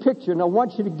 here's the picture. Now, I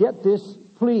want you to get this,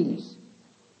 please.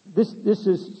 This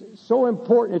is so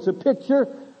important. It's a picture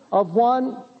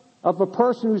of a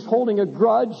person who's holding a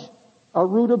grudge, a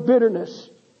root of bitterness.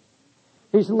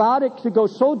 He's allowed it to go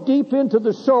so deep into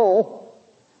the soul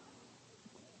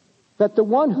that the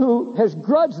one who has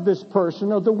grudged this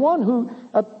person, or the one who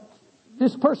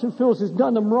this person feels has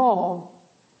done them wrong,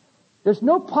 there's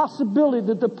no possibility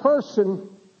that the person,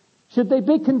 should they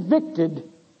be convicted,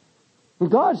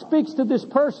 and God speaks to this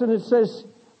person and says,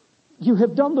 you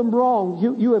have done them wrong.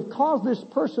 You have caused this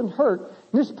person hurt.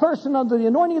 This person, under the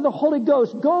anointing of the Holy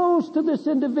Ghost, goes to this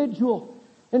individual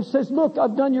and says, look,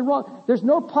 I've done you wrong. There's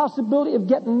no possibility of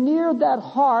getting near that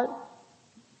heart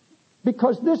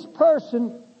because this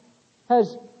person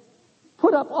has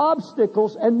put up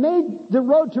obstacles and made the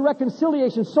road to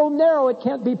reconciliation so narrow it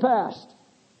can't be passed.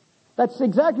 That's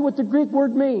exactly what the Greek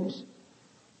word means.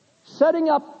 Setting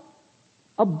up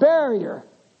a barrier,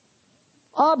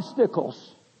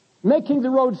 obstacles, making the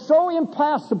road so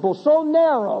impassable, so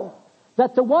narrow,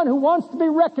 that the one who wants to be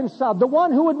reconciled, the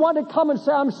one who would want to come and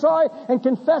say, I'm sorry, and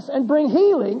confess and bring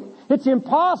healing, it's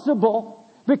impossible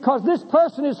because this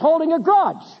person is holding a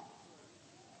grudge.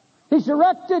 He has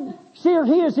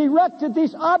erected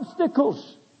these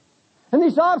obstacles. And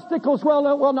these obstacles,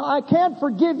 well, now, I can't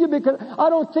forgive you because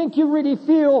I don't think you really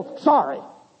feel sorry.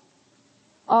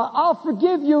 I'll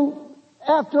forgive you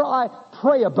after I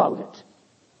pray about it.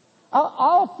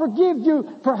 I'll forgive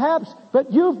you, perhaps,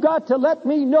 but you've got to let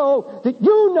me know that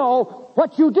you know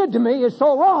what you did to me is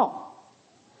so wrong.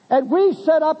 And we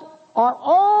set up our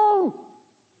own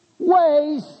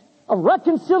ways of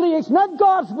reconciliation, not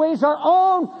God's ways, our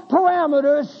own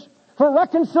parameters for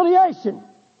reconciliation.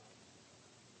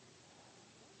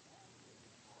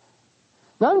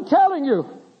 Now I'm telling you,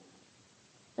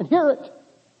 and hear it,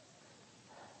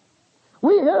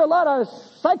 we hear a lot of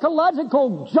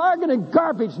psychological jargon and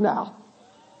garbage now,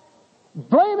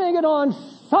 blaming it on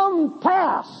some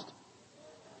past.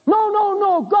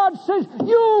 No. God says,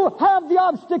 you have the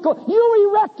obstacle. You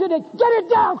erected it. Get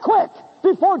it down quick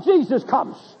before Jesus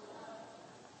comes.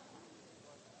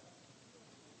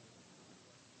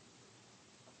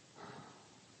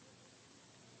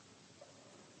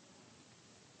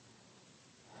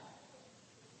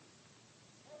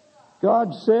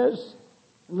 God says,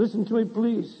 listen to me,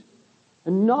 please.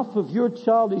 Enough of your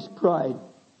childish pride.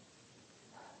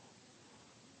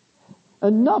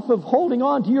 Enough of holding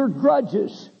on to your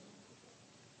grudges.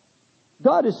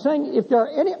 God is saying, if there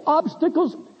are any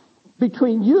obstacles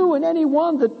between you and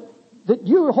anyone that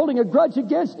you are holding a grudge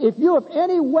against, if you have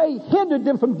any way hindered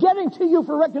them from getting to you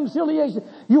for reconciliation,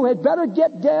 you had better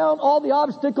get down all the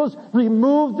obstacles,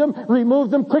 remove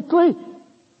them quickly,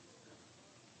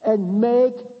 and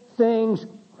make things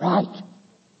right.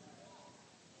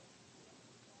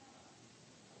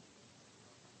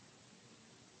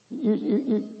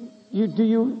 Do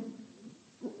you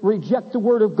reject the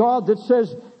word of God that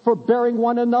says, forbearing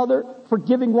one another,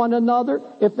 forgiving one another?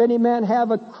 If any man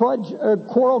have a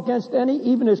quarrel against any,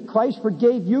 even as Christ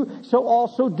forgave you, so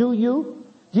also do you.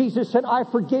 Jesus said, I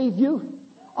forgave you.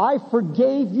 I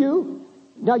forgave you.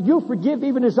 Now you forgive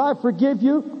even as I forgive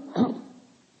you.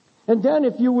 And then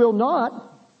if you will not,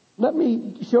 let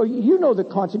me show you. You know the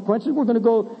consequences. We're going to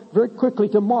go very quickly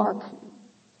to Mark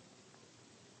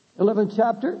 11th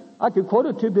chapter. I could quote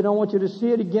it to you, but I want you to see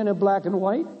it again in black and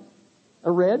white.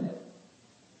 Or red.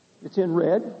 It's in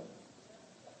red.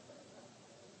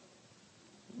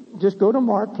 Just go to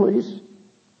Mark, please.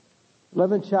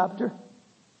 11th chapter.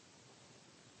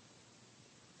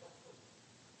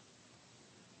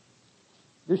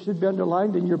 This should be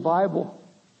underlined in your Bible.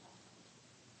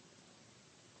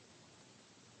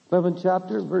 11th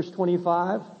chapter, verse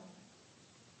 25.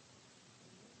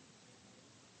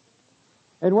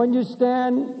 And when you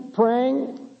stand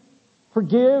praying,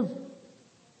 forgive,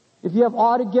 if you have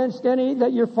aught against any,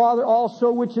 that your Father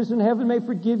also, which is in heaven, may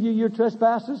forgive you your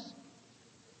trespasses.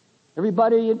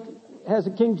 Everybody has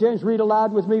a King James, read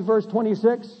aloud with me, verse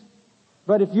 26.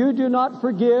 But if you do not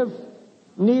forgive,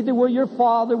 neither will your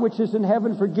Father which is in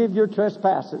heaven forgive your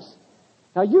trespasses.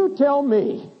 Now you tell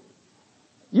me,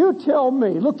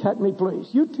 look at me please,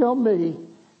 you tell me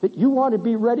that you want to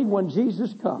be ready when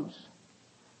Jesus comes.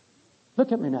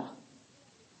 Look at me now.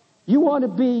 You want to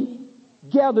be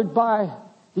gathered by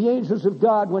the angels of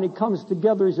God when He comes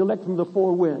together His elect from the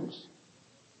four winds.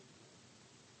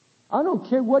 I don't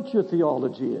care what your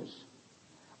theology is.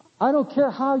 I don't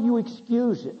care how you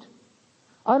excuse it.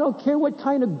 I don't care what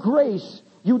kind of grace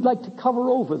you'd like to cover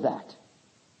over that.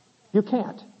 You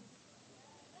can't.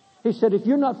 He said, if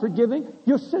you're not forgiving,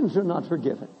 your sins are not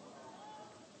forgiven.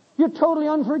 You're totally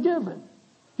unforgiven.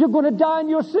 You're going to die in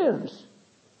your sins.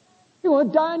 You're going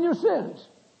to die in your sins.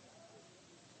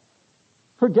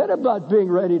 Forget about being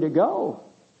ready to go.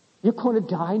 You're going to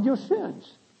die in your sins.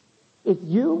 If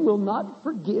you will not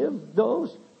forgive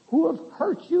those who have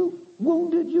hurt you,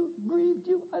 wounded you, grieved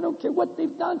you, I don't care what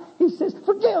they've done, He says,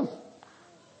 forgive.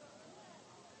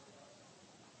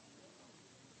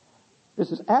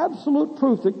 This is absolute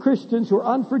proof that Christians who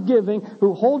are unforgiving,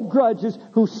 who hold grudges,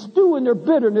 who stew in their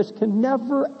bitterness can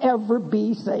never, ever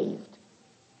be saved.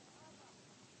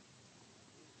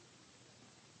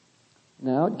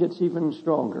 Now it gets even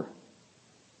stronger.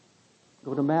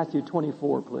 Go to Matthew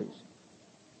 24, please.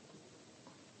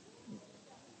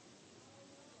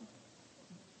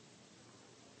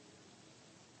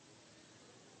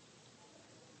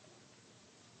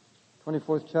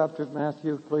 Twenty-fourth chapter of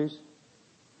Matthew, please.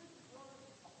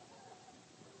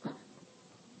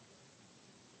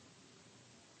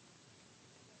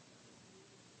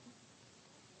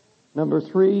 Number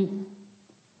 3,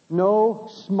 no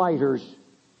smiters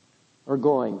are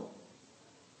going.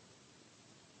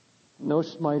 No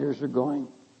smiters are going.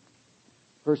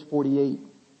 Verse 48.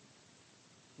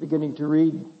 Beginning to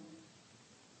read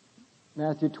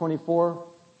Matthew 24.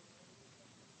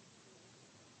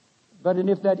 But and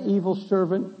if that evil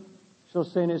servant shall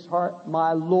say in his heart,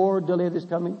 my Lord, delay this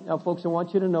coming. Now, folks, I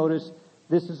want you to notice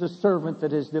this is a servant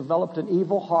that has developed an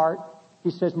evil heart. He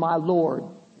says, my Lord.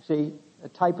 See, a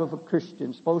type of a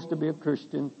Christian, supposed to be a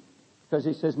Christian, because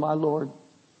he says, my Lord,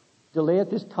 delay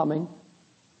at this coming.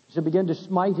 He shall begin to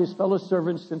smite his fellow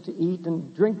servants and to eat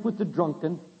and drink with the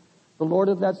drunken. The Lord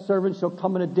of that servant shall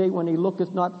come in a day when he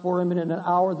looketh not for him, and in an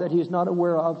hour that he is not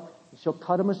aware of. He shall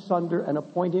cut him asunder and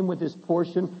appoint him with his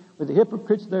portion. With the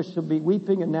hypocrites there shall be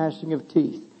weeping and gnashing of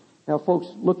teeth. Now, folks,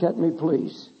 look at me,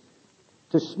 please.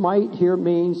 To smite here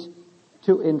means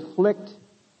to inflict,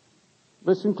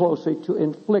 listen closely, to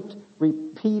inflict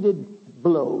repeated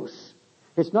blows.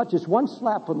 It's not just one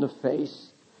slap on the face.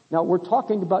 Now, we're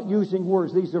talking about using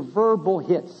words. These are verbal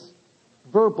hits,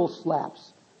 verbal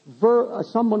slaps.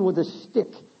 Someone with a stick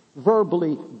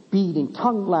verbally beating,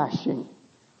 tongue lashing.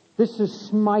 This is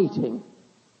smiting.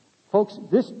 Folks,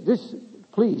 this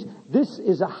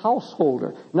is a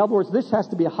householder. In other words, this has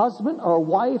to be a husband or a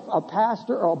wife, a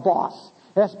pastor or a boss.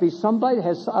 It has to be somebody that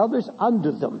has others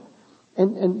under them.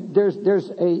 And there's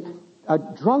a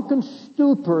drunken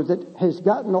stupor that has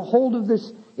gotten a hold of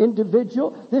this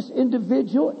individual. This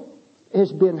individual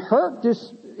has been hurt.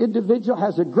 This individual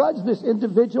has a grudge. This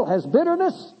individual has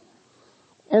bitterness.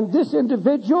 And this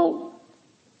individual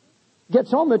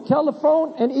gets on the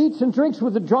telephone and eats and drinks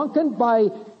with the drunken by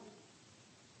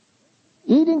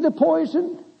eating the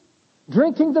poison,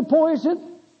 drinking the poison,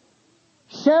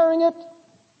 sharing it.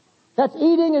 That's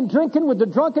eating and drinking with the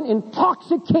drunken,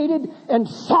 intoxicated and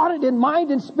sotted in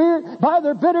mind and spirit by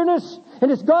their bitterness.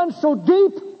 And it's gone so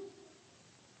deep.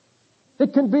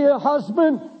 It can be a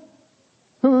husband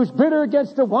who's bitter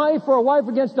against a wife or a wife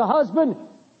against a husband.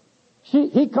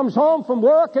 He comes home from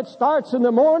work. It starts in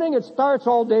the morning. It starts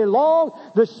all day long.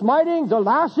 The smiting, the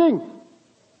lashing.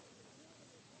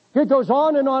 It goes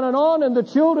on and on and on, and the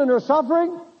children are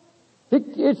suffering.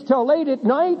 It's till late at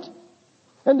night.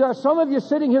 And there are some of you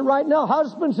sitting here right now,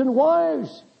 husbands and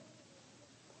wives.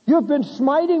 You've been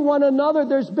smiting one another.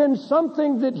 There's been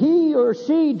something that he or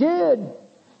she did.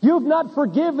 You've not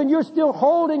forgiven. You're still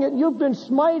holding it. You've been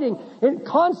smiting in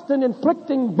constant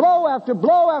inflicting blow after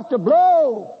blow after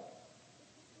blow.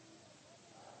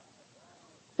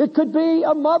 It could be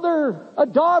a mother, a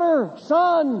daughter,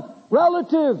 son,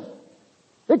 relative.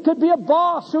 It could be a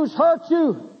boss who's hurt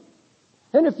you.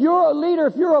 And if you're a leader,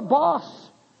 if you're a boss,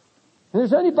 and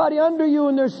there's anybody under you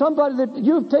and there's somebody that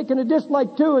you've taken a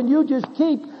dislike to and you just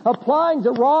keep applying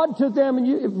the rod to them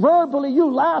and verbally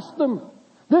you lash them.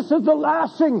 This is the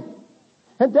lashing.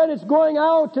 And then it's going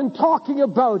out and talking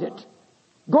about it.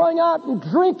 Going out and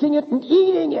drinking it and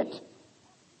eating it.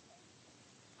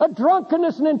 A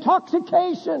drunkenness and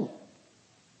intoxication.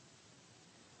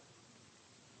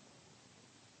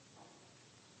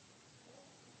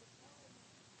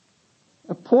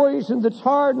 A poison that's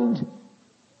hardened.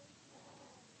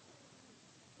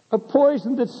 A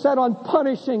poison that's set on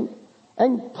punishing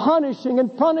and punishing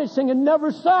and punishing and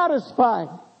never satisfied.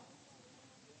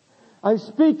 I'm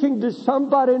speaking to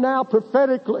somebody now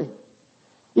prophetically,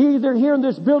 either here in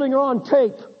this building or on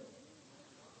tape.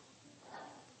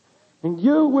 And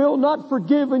you will not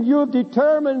forgive, and you have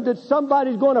determined that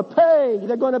somebody's going to pay.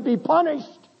 They're going to be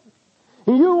punished.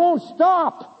 And you won't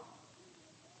stop.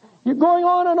 You're going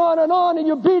on and on and on, and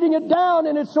you're beating it down,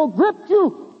 and it's so gripped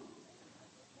you.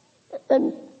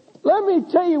 And let me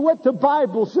tell you what the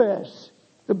Bible says.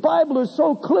 The Bible is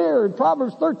so clear in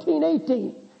Proverbs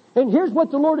 13:18. And here's what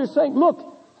the Lord is saying. Look,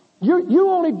 you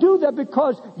only do that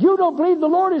because you don't believe the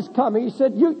Lord is coming. He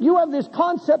said, you have this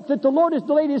concept that the Lord has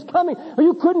delayed His coming, or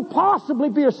you couldn't possibly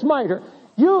be a smiter.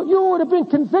 You would have been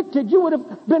convicted. You would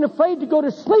have been afraid to go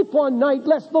to sleep one night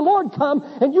lest the Lord come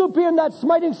and you'd be in that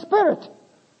smiting spirit.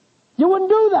 You wouldn't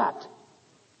do that.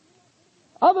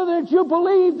 Other than if you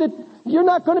believe that you're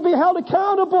not going to be held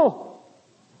accountable.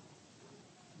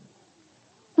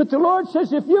 But the Lord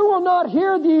says, if you will not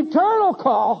hear the eternal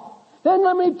call, then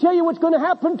let me tell you what's going to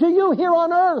happen to you here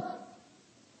on earth.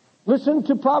 Listen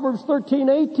to Proverbs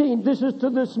 13:18. This is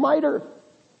to the smiter.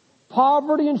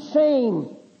 Poverty and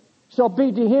shame shall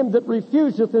be to him that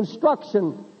refuseth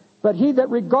instruction, but he that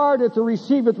regardeth or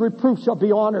receiveth reproof shall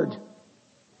be honored.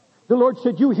 The Lord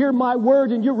said, you hear my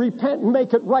word and you repent and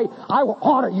make it right, I will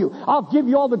honor you. I'll give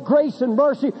you all the grace and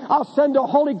mercy. I'll send the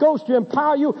Holy Ghost to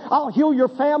empower you. I'll heal your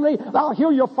family. I'll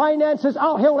heal your finances.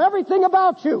 I'll heal everything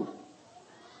about you.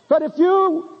 But if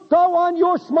you go on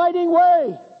your smiting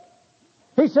way,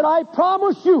 He said, I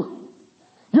promise you,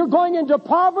 you're going into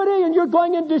poverty and you're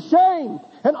going into shame.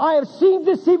 And I have seen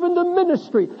this even in the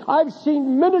ministry. I've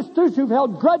seen ministers who've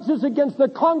held grudges against the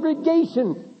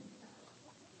congregation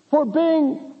for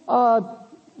putting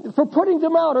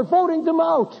them out or voting them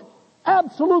out.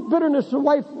 Absolute bitterness. A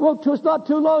wife wrote to us not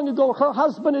too long ago. Her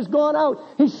husband has gone out.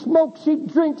 He smokes, he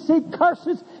drinks, he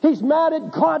curses. He's mad at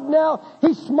God now.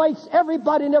 He smites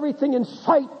everybody and everything in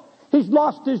sight. He's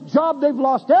lost his job. They've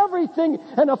lost everything.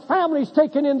 And a family's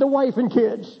taken in the wife and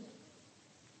kids.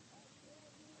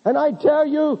 And I tell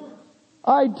you,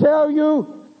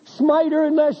 smiter,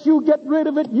 unless you get rid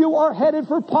of it, you are headed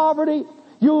for poverty.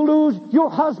 You'll lose your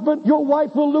husband, your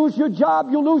wife will lose your job,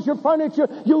 you'll lose your furniture,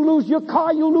 you'll lose your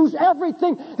car, you'll lose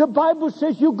everything. The Bible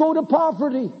says you go to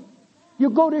poverty. You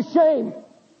go to shame.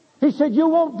 He said you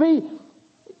won't be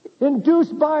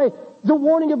induced by the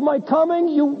warning of my coming.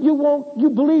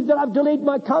 You believe that I've delayed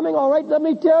my coming. All right, let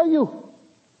me tell you.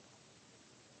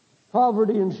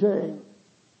 Poverty and shame.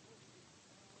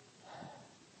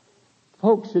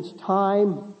 Folks, it's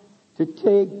time to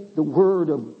take the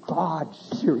Word of God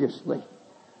seriously.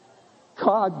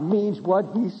 God means what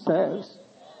He says.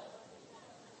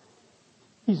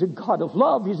 He's a God of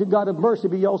love. He's a God of mercy.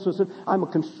 But He also said, I'm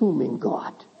a consuming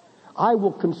God. I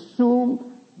will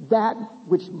consume that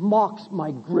which mocks my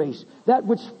grace, that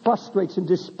which frustrates and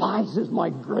despises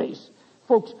my grace.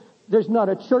 Folks, there's not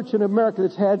a church in America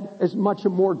that's had as much or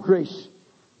more grace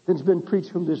than's been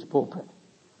preached from this pulpit.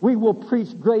 We will preach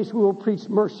grace. We will preach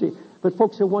mercy. But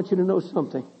folks, I want you to know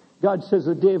something. God says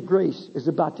the day of grace is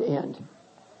about to end.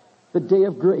 The day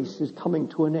of grace is coming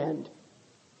to an end.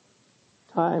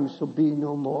 Time shall be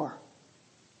no more.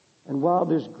 And while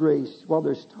there's grace, while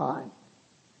there's time,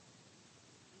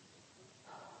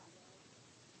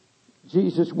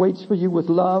 Jesus waits for you with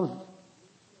love.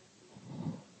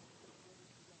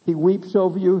 He weeps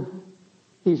over you.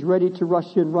 He's ready to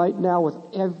rush in right now with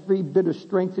every bit of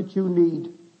strength that you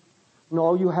need. And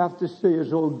all you have to say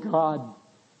is, oh God,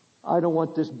 I don't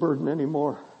want this burden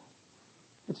anymore.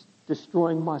 It's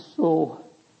destroying my soul.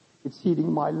 It's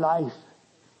eating my life.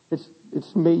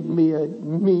 It's made me a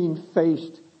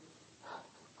mean-faced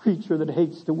creature that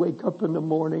hates to wake up in the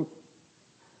morning.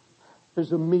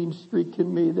 There's a mean streak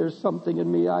in me. There's something in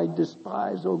me I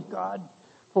despise. Oh God.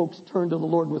 Folks, turn to the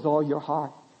Lord with all your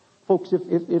heart. Folks,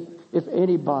 if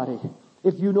anybody,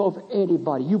 if you know of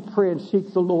anybody, you pray and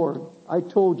seek the Lord. I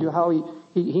told you how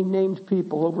he named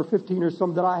people, over 15 or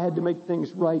some, that I had to make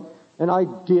things right. And I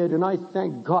did, and I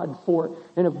thank God for it.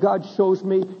 And if God shows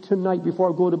me tonight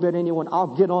before I go to bed anyone,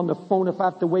 I'll get on the phone if I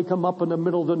have to wake them up in the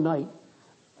middle of the night.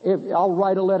 If I'll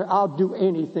write a letter, I'll do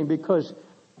anything, because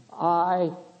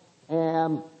I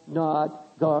am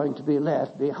not going to be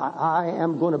left behind. I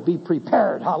am going to be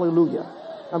prepared. Hallelujah.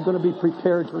 I'm going to be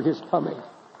prepared for His coming.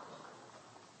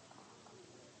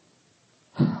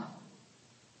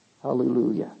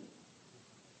 Hallelujah.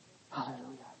 Hallelujah.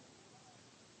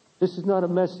 This is not a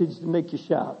message to make you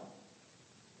shout,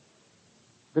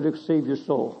 but to save your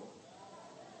soul.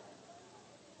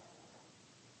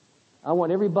 I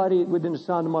want everybody within the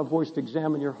sound of my voice to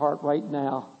examine your heart right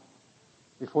now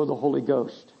before the Holy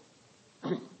Ghost.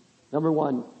 Number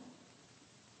one,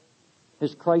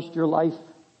 is Christ your life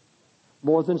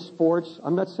more than sports?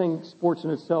 I'm not saying sports in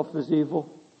itself is evil.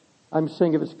 I'm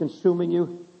saying if it's consuming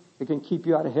you, it can keep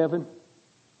you out of heaven.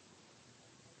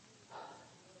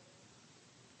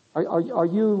 Are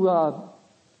you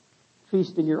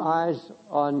feasting your eyes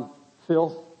on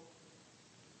filth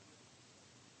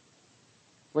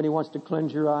when He wants to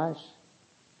cleanse your eyes?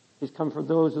 He's come for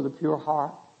those of the pure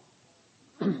heart.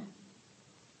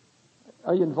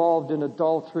 Are you involved in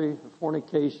adultery or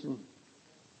fornication?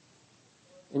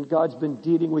 And God's been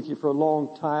dealing with you for a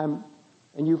long time,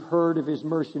 and you've heard of His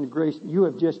mercy and grace. You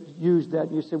have just used that,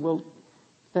 and you say, well,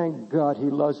 thank God He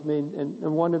loves me. And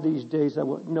one of these days I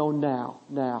will. No,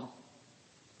 now.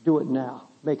 Do it now.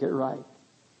 Make it right.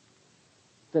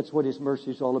 That's what His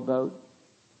mercy is all about.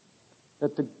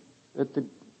 That the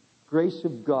grace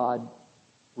of God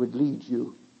would lead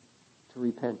you to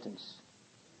repentance,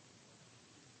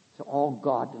 to all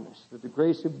godliness. That the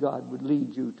grace of God would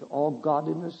lead you to all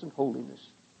godliness and holiness.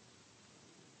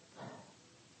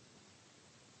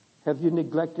 Have you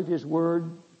neglected His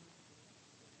Word?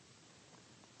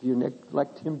 Do you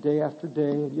neglect Him day after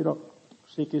day and you don't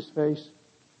seek His face?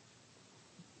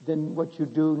 Then what you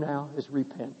do now is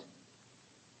repent.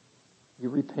 You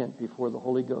repent before the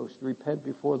Holy Ghost. You repent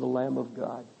before the Lamb of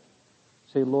God.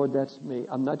 Say, Lord, that's me.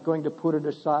 I'm not going to put it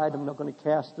aside. I'm not going to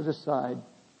cast it aside.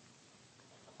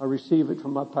 I receive it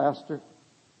from my pastor.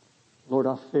 Lord,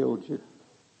 I failed you.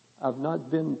 I've not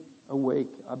been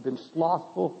awake. I've been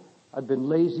slothful. I've been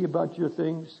lazy about your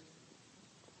things.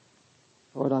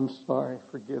 Lord, I'm sorry.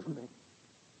 Forgive me.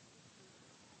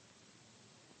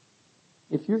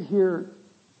 If you're here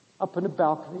up in the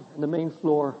balcony on the main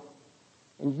floor,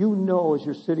 and you know as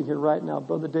you're sitting here right now,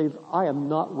 Brother Dave, I am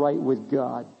not right with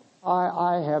God.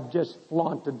 I have just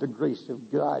flaunted the grace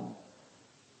of God.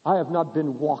 I have not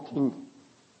been walking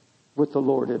with the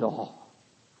Lord at all.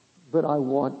 But I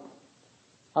want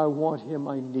Him.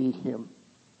 I need Him.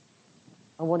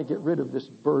 I want to get rid of this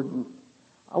burden.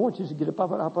 I want you to get up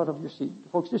out of your seat.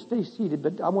 Folks, just stay seated,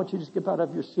 but I want you to just get out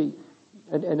of your seat.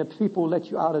 And if people let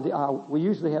you out of the aisle, we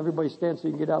usually have everybody stand so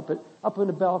you can get out, but up in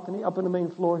the balcony, up on the main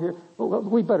floor here, well,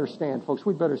 we better stand, folks.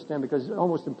 We better stand because it's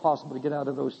almost impossible to get out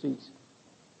of those seats.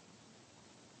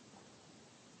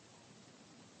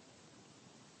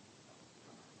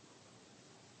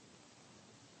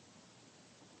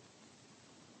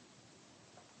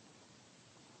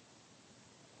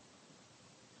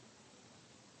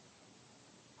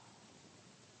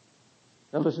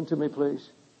 Now listen to me, please.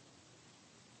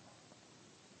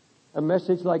 A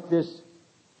message like this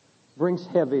brings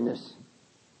heaviness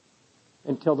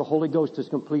until the Holy Ghost has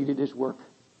completed His work.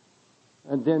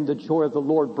 And then the joy of the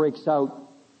Lord breaks out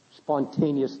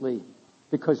spontaneously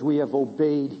because we have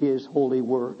obeyed His holy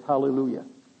word. Hallelujah.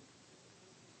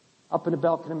 Up in the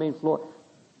balcony, main floor,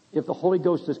 if the Holy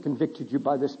Ghost has convicted you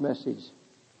by this message,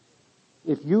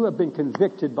 if you have been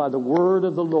convicted by the word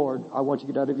of the Lord, I want you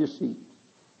to get out of your seat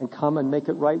and come and make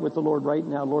it right with the Lord right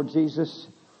now. Lord Jesus,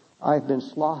 I've been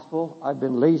slothful. I've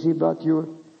been lazy about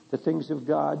the things of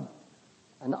God.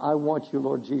 And I want you,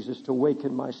 Lord Jesus, to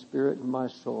awaken my spirit and my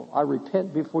soul. I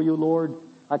repent before you, Lord.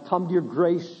 I come to your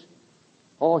grace.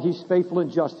 Oh, He's faithful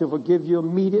and just. He'll forgive you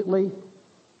immediately.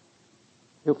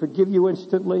 He'll forgive you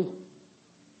instantly.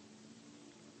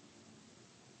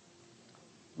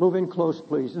 Move in close,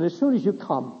 please. And as soon as you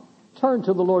come, turn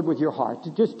to the Lord with your heart.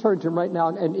 Just turn to Him right now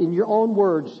and in your own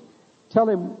words, tell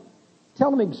Him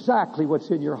exactly what's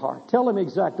in your heart. Tell Him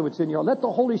exactly what's in your heart. Let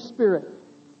the Holy Spirit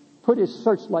put His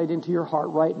searchlight into your heart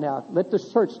right now. Let the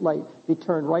searchlight be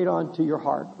turned right on to your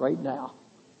heart right now.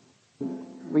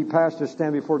 We pastors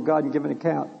stand before God and give an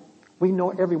account. We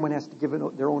know everyone has to give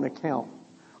their own account.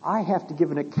 I have to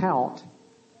give an account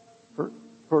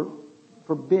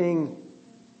for being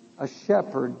a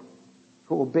shepherd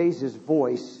who obeys His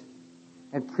voice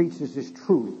and preaches His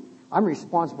truth. I'm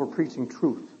responsible for preaching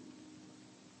truth,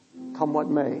 come what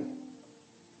may.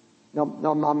 Now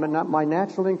my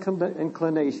natural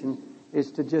inclination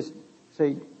is to just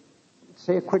say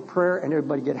a quick prayer and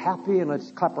everybody get happy and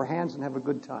let's clap our hands and have a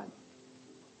good time.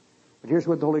 But here's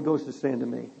what the Holy Ghost is saying to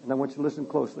me, and I want you to listen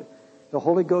closely. The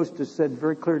Holy Ghost has said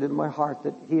very clearly in my heart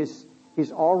that He's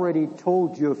already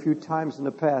told you a few times in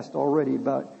the past already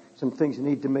about some things you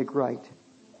need to make right.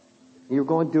 You were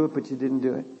going to do it, but you didn't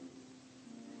do it.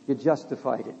 You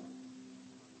justified it.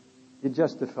 And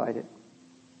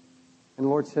the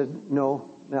Lord said, no.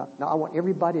 Now I want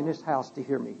everybody in this house to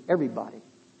hear me. Everybody.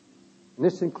 And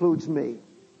this includes me.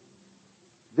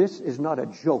 This is not a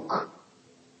joke.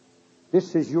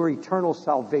 This is your eternal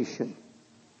salvation.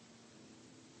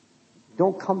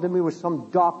 Don't come to me with some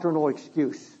doctrinal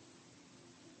excuse.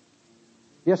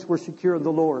 Yes, we're secure in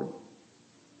the Lord.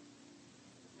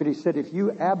 But he said, if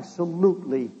you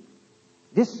absolutely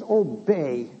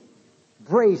disobey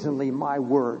brazenly my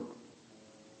word,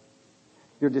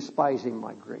 you're despising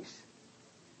my grace.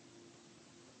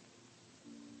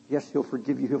 Yes, he'll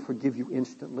forgive you. He'll forgive you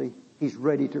instantly. He's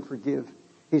ready to forgive.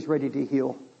 He's ready to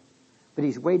heal. But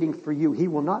he's waiting for you. He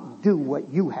will not do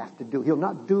what you have to do. He'll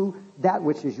not do that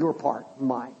which is your part,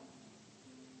 mine.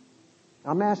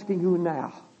 I'm asking you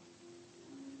now.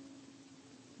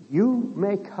 You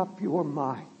make up your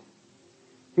mind.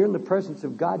 Here in the presence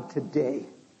of God today.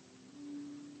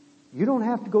 You don't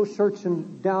have to go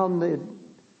searching down the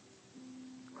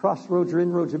crossroads or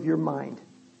inroads of your mind.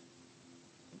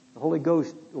 The Holy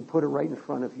Ghost will put it right in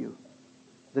front of you.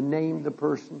 The name, the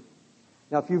person.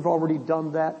 Now, if you've already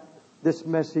done that, this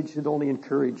message should only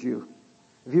encourage you.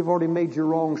 If you've already made your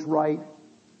wrongs right,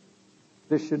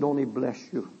 this should only bless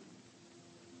you.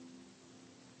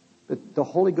 But the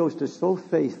Holy Ghost is so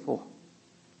faithful.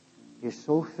 He is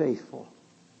so faithful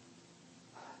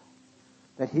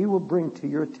that He will bring to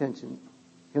your attention.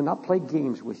 He'll not play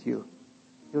games with you.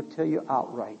 He'll tell you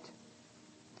outright.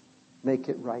 Make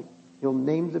it right. He'll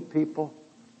name the people.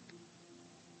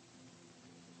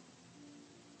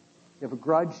 You have a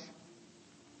grudge?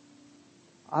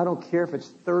 I don't care if it's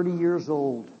 30 years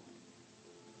old.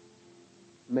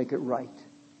 Make it right.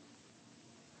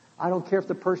 I don't care if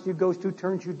the person you go to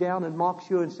turns you down and mocks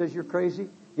you and says you're crazy.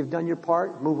 You've done your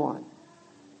part. Move on.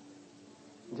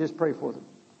 Just pray for them.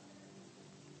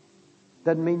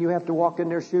 Doesn't mean you have to walk in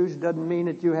their shoes. Doesn't mean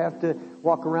that you have to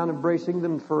walk around embracing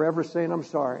them forever saying, I'm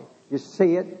sorry. You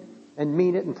say it and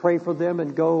mean it and pray for them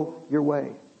and go your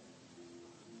way.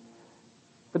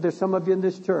 But there's some of you in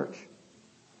this church.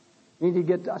 You need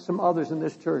to get some others in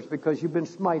this church because you've been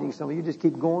smiting some. You just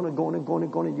keep going and going and going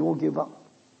and going and you won't give up.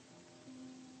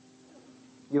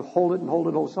 You hold it and hold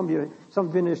it. Some of you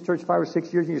have been in this church 5 or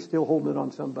 6 years and you're still holding it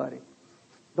on somebody.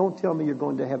 Don't tell me you're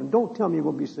going to heaven. Don't tell me you're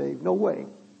going to be saved. No way.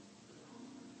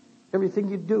 Everything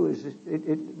you do is,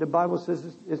 the Bible says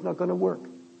it's not going to work.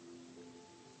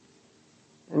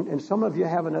 And some of you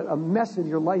have a mess in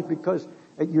your life because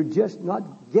you're just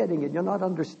not getting it. You're not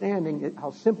understanding it,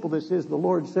 how simple this is. The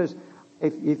Lord says,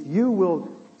 if you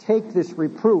will take this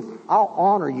reproof, I'll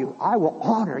honor you. I will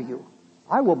honor you.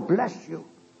 I will bless you.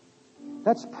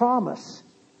 That's promise.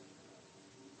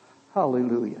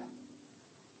 Hallelujah.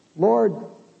 Lord,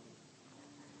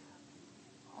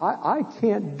 I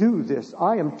can't do this.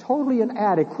 I am totally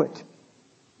inadequate.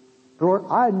 Lord,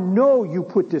 I know you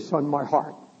put this on my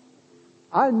heart.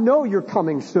 I know you're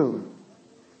coming soon.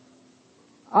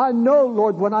 I know,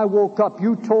 Lord, when I woke up,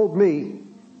 you told me,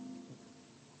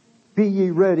 be ye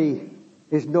ready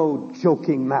is no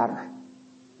joking matter.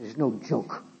 It's no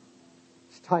joke.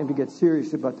 It's time to get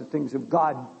serious about the things of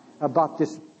God, about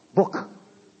this book,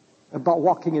 about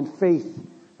walking in faith,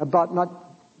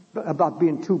 about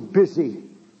being too busy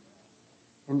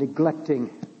and neglecting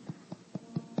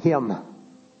Him.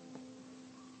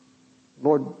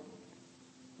 Lord,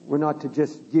 we're not to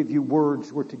just give you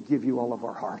words, we're to give you all of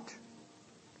our heart.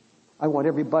 I want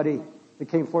everybody that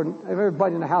came forward,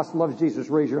 everybody in the house that loves Jesus,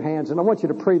 raise your hands. And I want you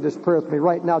to pray this prayer with me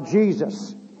right now.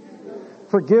 Jesus,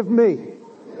 forgive me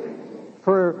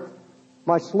for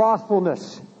my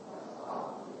slothfulness.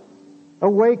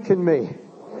 Awaken me.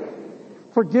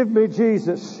 Forgive me,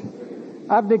 Jesus.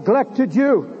 I've neglected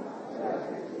you.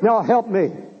 Now help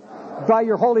me by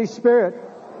your Holy Spirit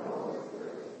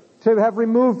to have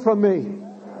removed from me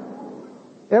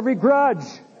every grudge,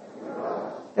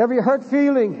 every hurt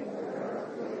feeling,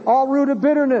 all root of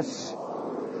bitterness.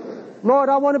 Lord,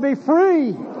 I want to be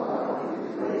free.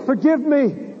 Forgive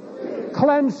me.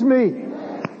 Cleanse me.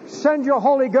 Send your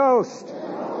Holy Ghost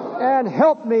and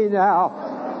help me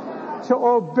now to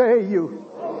obey you.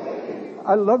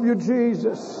 I love you,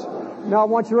 Jesus. Now I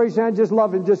want you to raise your hand. Just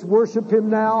love Him. Just worship Him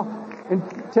now and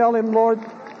tell Him, Lord,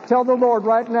 tell the Lord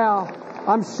right now,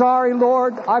 I'm sorry,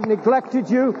 Lord. I've neglected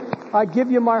you. I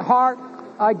give you my heart.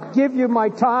 I give you my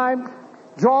time.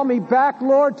 Draw me back,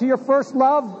 Lord, to your first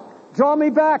love. Draw me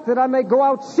back that I may go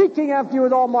out seeking after you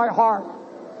with all my heart.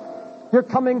 You're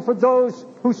coming for those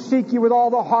who seek you with all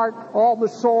the heart, all the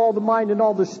soul, all the mind, and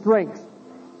all the strength.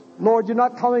 Lord, you're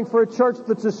not coming for a church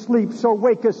that's asleep, so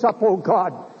wake us up, oh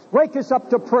God. Wake us up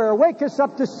to prayer. Wake us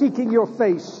up to seeking your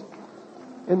face.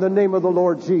 In the name of the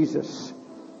Lord Jesus.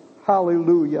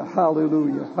 Hallelujah,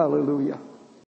 hallelujah, hallelujah.